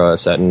color or a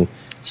certain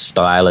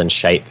style and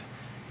shape,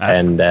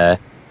 and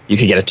you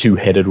could get a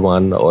two-headed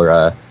one or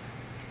a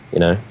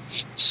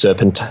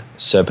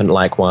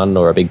serpent-like one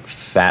or a big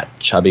fat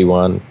chubby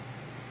one.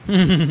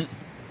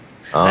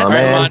 All right,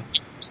 man. Mon,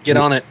 just get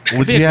on it.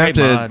 Would be a you have great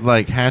to mod.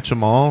 like hatch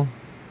them all?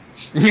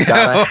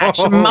 Gotta hatch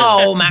 'em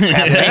all, No,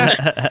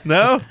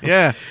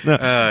 yeah, no.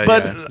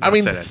 But yeah. I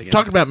mean, I'll say that again.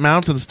 talking about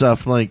mounts and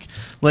stuff, like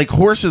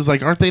horses,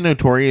 like aren't they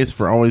notorious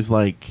for always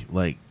like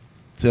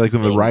say like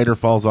when the rider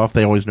falls off,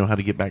 they always know how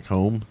to get back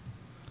home?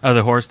 Oh,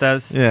 the horse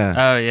does? Yeah.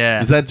 Oh, yeah.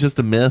 Is that just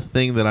a myth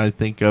thing that I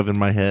think of in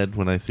my head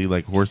when I see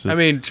like horses? I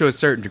mean, to a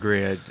certain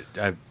degree,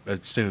 I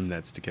assume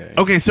that's the case.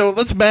 Okay, so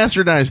let's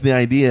bastardize the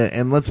idea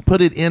and let's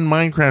put it in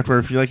Minecraft where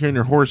if you're like on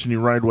your horse and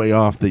you ride way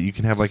off, that you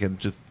can have like a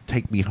just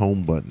take me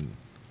home button.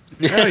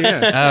 Oh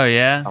yeah. Oh,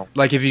 yeah.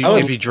 Like if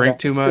you drink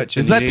too much.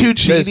 Is and that you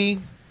too need- cheaty?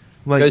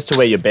 Like, Goes to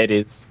where your bed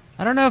is.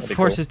 I don't know if That'd be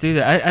cool. horses do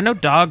that. I know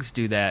dogs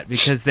do that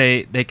because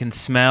they can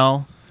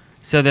smell.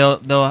 So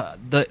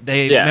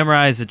they Yeah.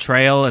 memorize the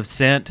trail of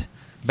scent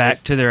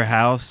back to their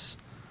house.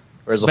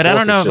 Whereas a But I horse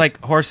don't know is if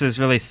just like horses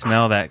really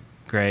smell that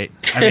great.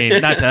 I mean,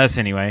 not to us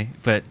anyway,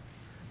 but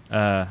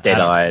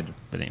dead-eyed.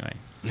 But anyway.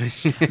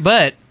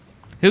 But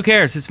who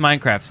cares? It's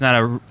Minecraft. It's not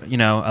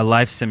a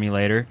life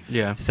simulator.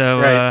 Yeah. So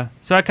Right.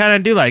 so I kind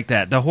of do like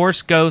that. The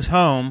horse goes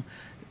home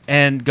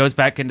and goes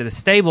back into the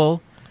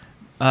stable.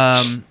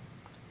 I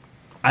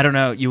don't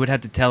know. You would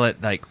have to tell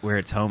it like where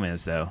its home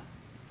is, though.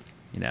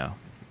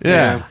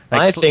 yeah.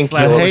 Like I think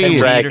slap your it with a reed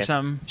dragon or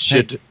something.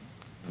 should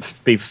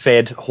be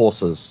fed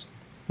horses.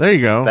 There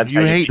you go. That's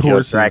you how hate keep your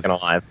horses. dragon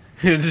alive.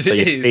 So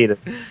you feed it.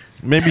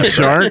 Maybe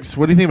sharks.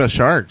 What do you think about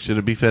sharks? Should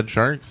it be fed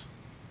sharks?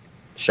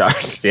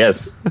 Sharks,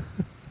 yes.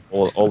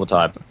 all the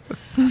time.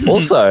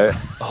 Also,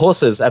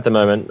 horses at the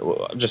moment,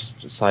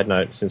 just a side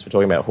note, since we're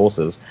talking about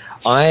horses,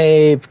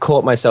 I've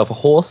caught myself a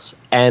horse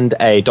and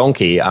a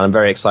donkey, and I'm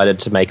very excited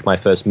to make my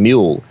first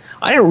mule.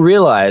 I didn't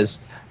realize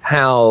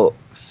how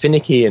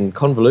finicky and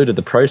convoluted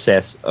the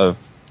process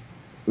of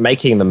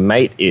making the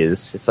mate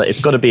is. It's like,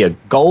 it's got to be a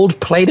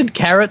gold-plated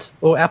carrot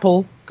or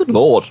apple. Good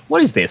lord,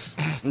 what is this?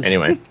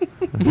 Anyway,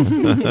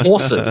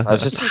 horses. I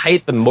just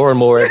hate them more and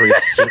more every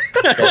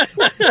second.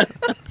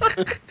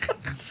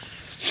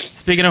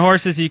 Speaking of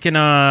horses, you can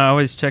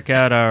always check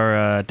out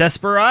our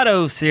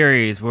Desperado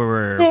series where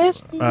we're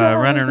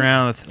running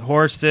around with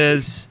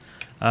horses.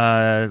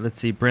 Let's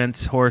see,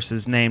 Brent's horse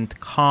is named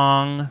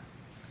Kong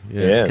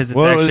Yeah. because it's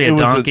actually a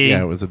was donkey.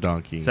 it was a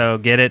donkey. So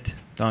get it,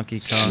 Donkey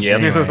Kong. Yep.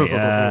 Anyway,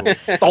 Yeah,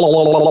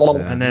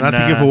 and then, not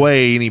to give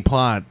away any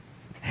plot.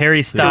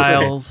 Harry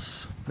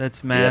Styles.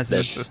 That's Maz's.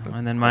 that's-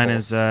 And then mine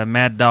is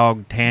Mad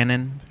Dog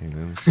Tannen.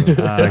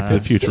 Back to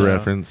the Future so-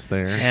 reference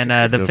there. And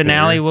the Go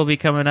finale figure. will be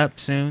coming up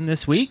soon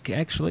this week,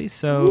 actually.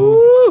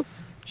 So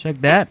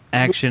check that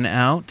action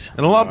out.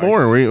 And a lot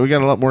more. We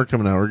got a lot more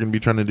coming out. We're going to be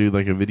trying to do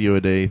like a video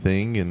a day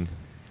thing, and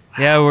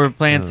Yeah, we're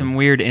playing some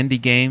weird indie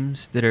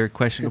games that are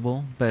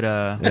questionable, but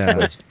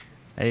yeah,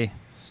 hey.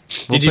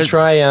 Did you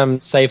try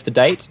Save the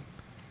Date?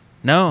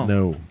 No.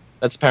 no,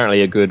 That's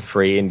apparently a good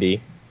free indie.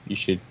 You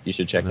should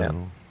check out.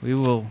 no. We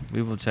will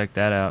check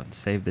that out.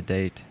 Save the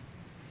date.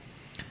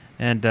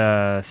 And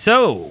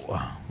so,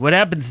 what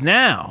happens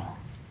now?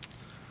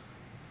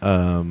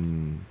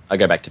 I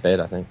go back to bed,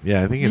 I think.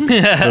 Yeah, I think it's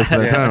close to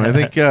that time. I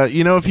think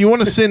if you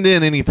want to send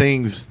in any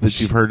things that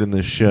you've heard in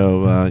this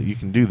show, you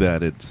can do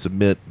that at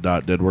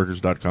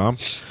submit.deadworkers.com.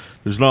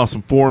 There's an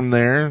awesome form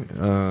there.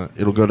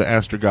 It'll go to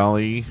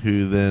Astrogali,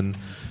 who then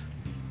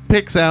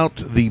picks out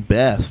the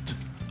best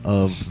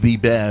of the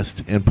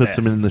best and puts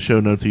them in the show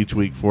notes each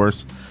week for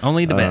us.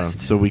 Only the best.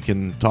 So we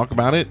can talk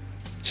about it,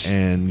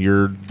 and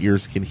your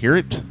ears can hear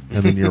it,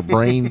 and then your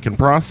brain can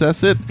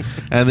process it,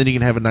 and then you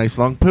can have a nice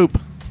long poop.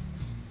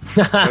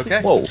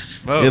 Okay. Whoa.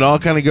 Whoa. It all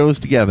kind of goes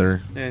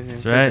together,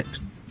 That's right.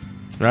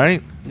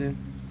 right? Yeah.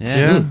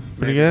 Yeah,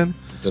 pretty good.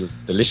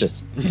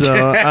 Delicious.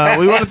 So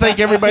we want to thank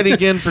everybody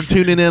again for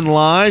tuning in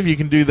live. You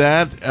can do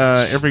that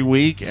every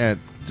week at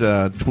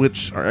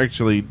Twitch, or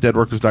actually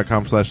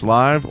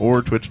deadworkers.com/live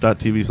or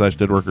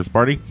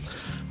twitch.tv/deadworkersparty.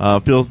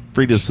 Feel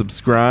free to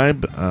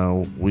subscribe.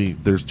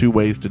 There's two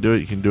ways to do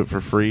it. You can do it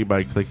for free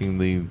by clicking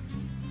the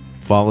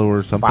follow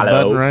or something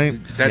Follow. button, right?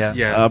 That,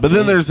 yeah. But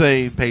then there's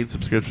a paid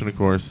subscription, of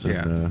course. And,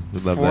 Yeah.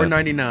 we'd love that.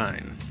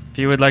 $4.99. If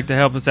you would like to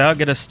help us out,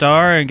 get a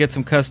star and get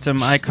some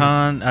custom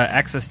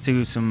access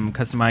to some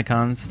custom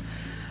icons.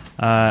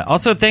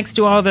 Also, thanks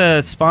to all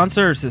the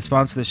sponsors that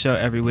sponsor the show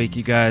every week.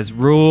 You guys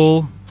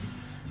rule.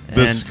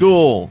 The And-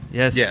 school.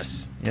 Yes.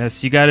 Yes.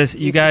 Yes. You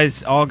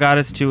guys all got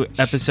us to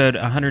episode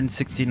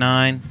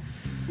 169.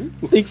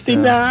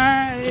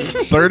 69.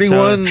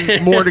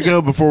 31 more to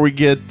go before we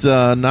get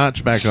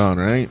Notch back on,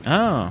 right?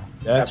 Oh.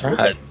 That's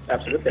right.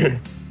 Absolutely.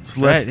 It's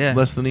less, Right, yeah.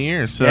 less than a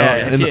year. So,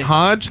 Yeah, and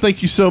Hodge,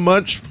 thank you so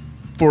much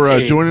for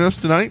Hey. joining us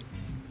tonight.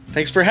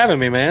 Thanks for having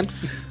me, man.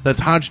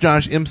 That's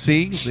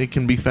HojjoshMC. They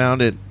can be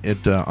found at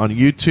on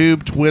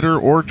YouTube, Twitter,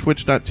 or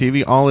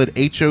Twitch.tv, all at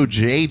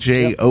HojjoshMC.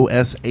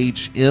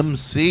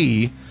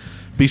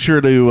 Be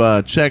sure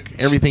to check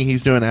everything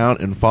he's doing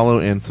out and follow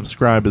and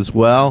subscribe as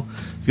well.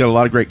 He's got a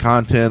lot of great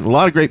content, a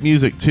lot of great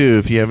music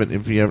too. If you haven't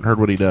heard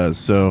what he does,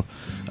 so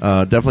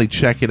definitely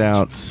check it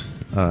out.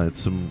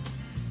 It's some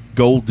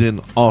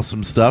golden,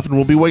 awesome stuff, and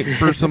we'll be waiting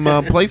for some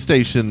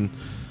PlayStation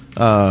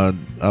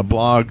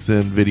blogs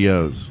and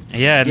videos.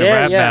 Yeah, the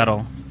rap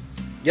battle.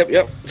 Yep.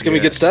 It's gonna be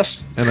good stuff.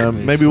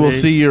 And maybe we'll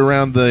see you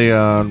around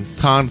the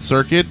con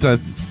circuit.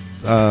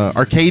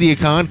 Arcadia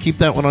Con, keep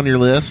that one on your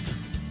list.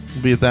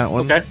 We'll be at that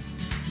one. Okay.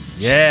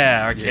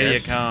 Yeah, Arcadia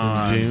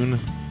Con. In June.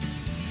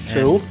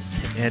 Cool.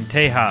 And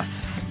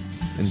Tejas.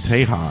 In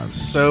Tejas.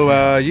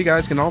 So you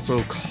guys can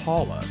also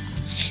call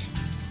us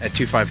at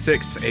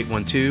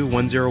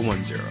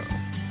 256-812-1010.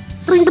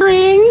 Bring,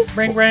 bring.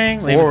 Bring,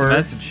 bring. Leave us a Or-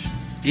 message.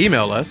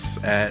 Email us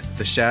at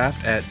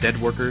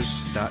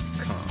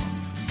theshaft@deadworkers.com.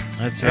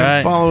 That's And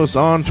right. follow us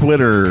on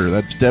Twitter.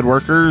 That's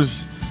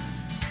Deadworkers.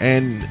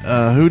 And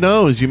who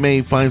knows? You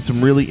may find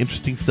some really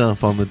interesting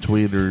stuff on the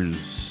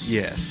Twitters.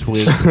 Yes.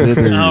 Twitters.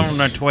 On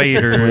the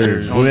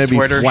Twitter. We may be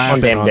Twitter.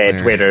 flapping on there.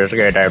 Twitters,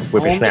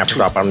 whippersnappers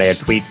on their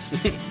tweets.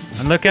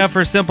 And look out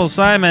for Simple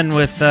Simon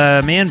with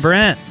me and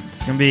Brent.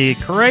 It's going to be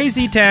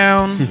crazy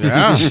town.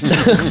 Yeah.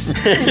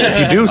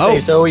 You do say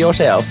so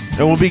yourself.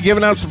 And we'll be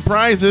giving out some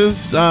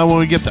prizes when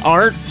we get the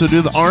art. So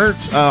do the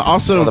art.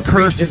 Also, the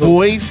Curse pre-sizzle.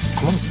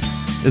 Voice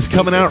is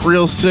coming out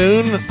real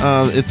soon.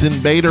 It's in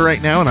beta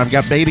right now, and I've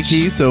got beta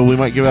keys, so we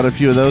might give out a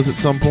few of those at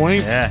some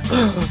point. Yeah.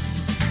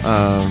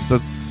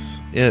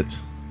 That's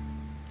it.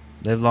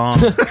 Live long.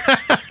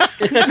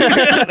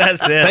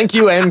 That's it. Thank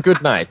you and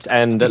good night.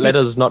 And let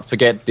us not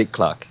forget Dick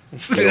Clark.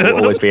 He will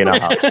always be in our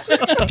hearts.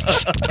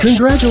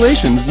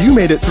 Congratulations, you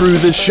made it through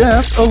The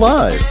Shaft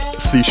alive.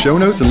 See show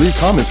notes and leave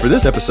comments for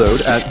this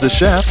episode at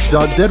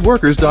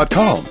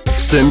theshaft.deadworkers.com.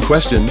 Send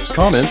questions,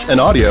 comments, and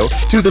audio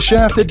to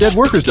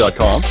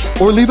theshaft@deadworkers.com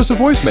or leave us a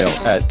voicemail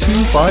at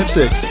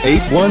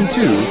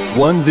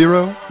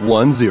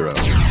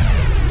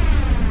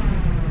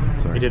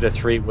 256-812-1010. We did a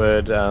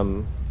three-word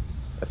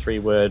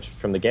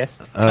from the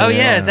guest. Oh,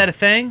 yeah. Is that a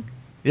thing?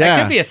 Yeah.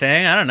 That could be a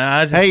thing. I don't know.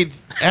 I was Hey,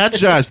 just...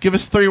 Josh, give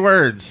us 3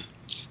 words.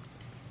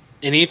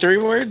 Any 3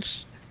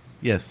 words?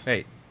 Yes.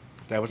 Wait.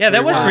 That was Yeah,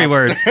 that was 3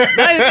 words.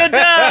 Nice, good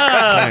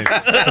job.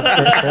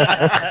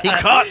 He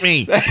caught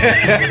me.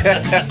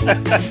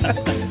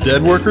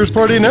 Dead Workers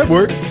Party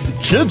Network.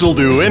 Kids will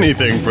do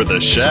anything for The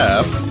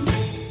Shaft.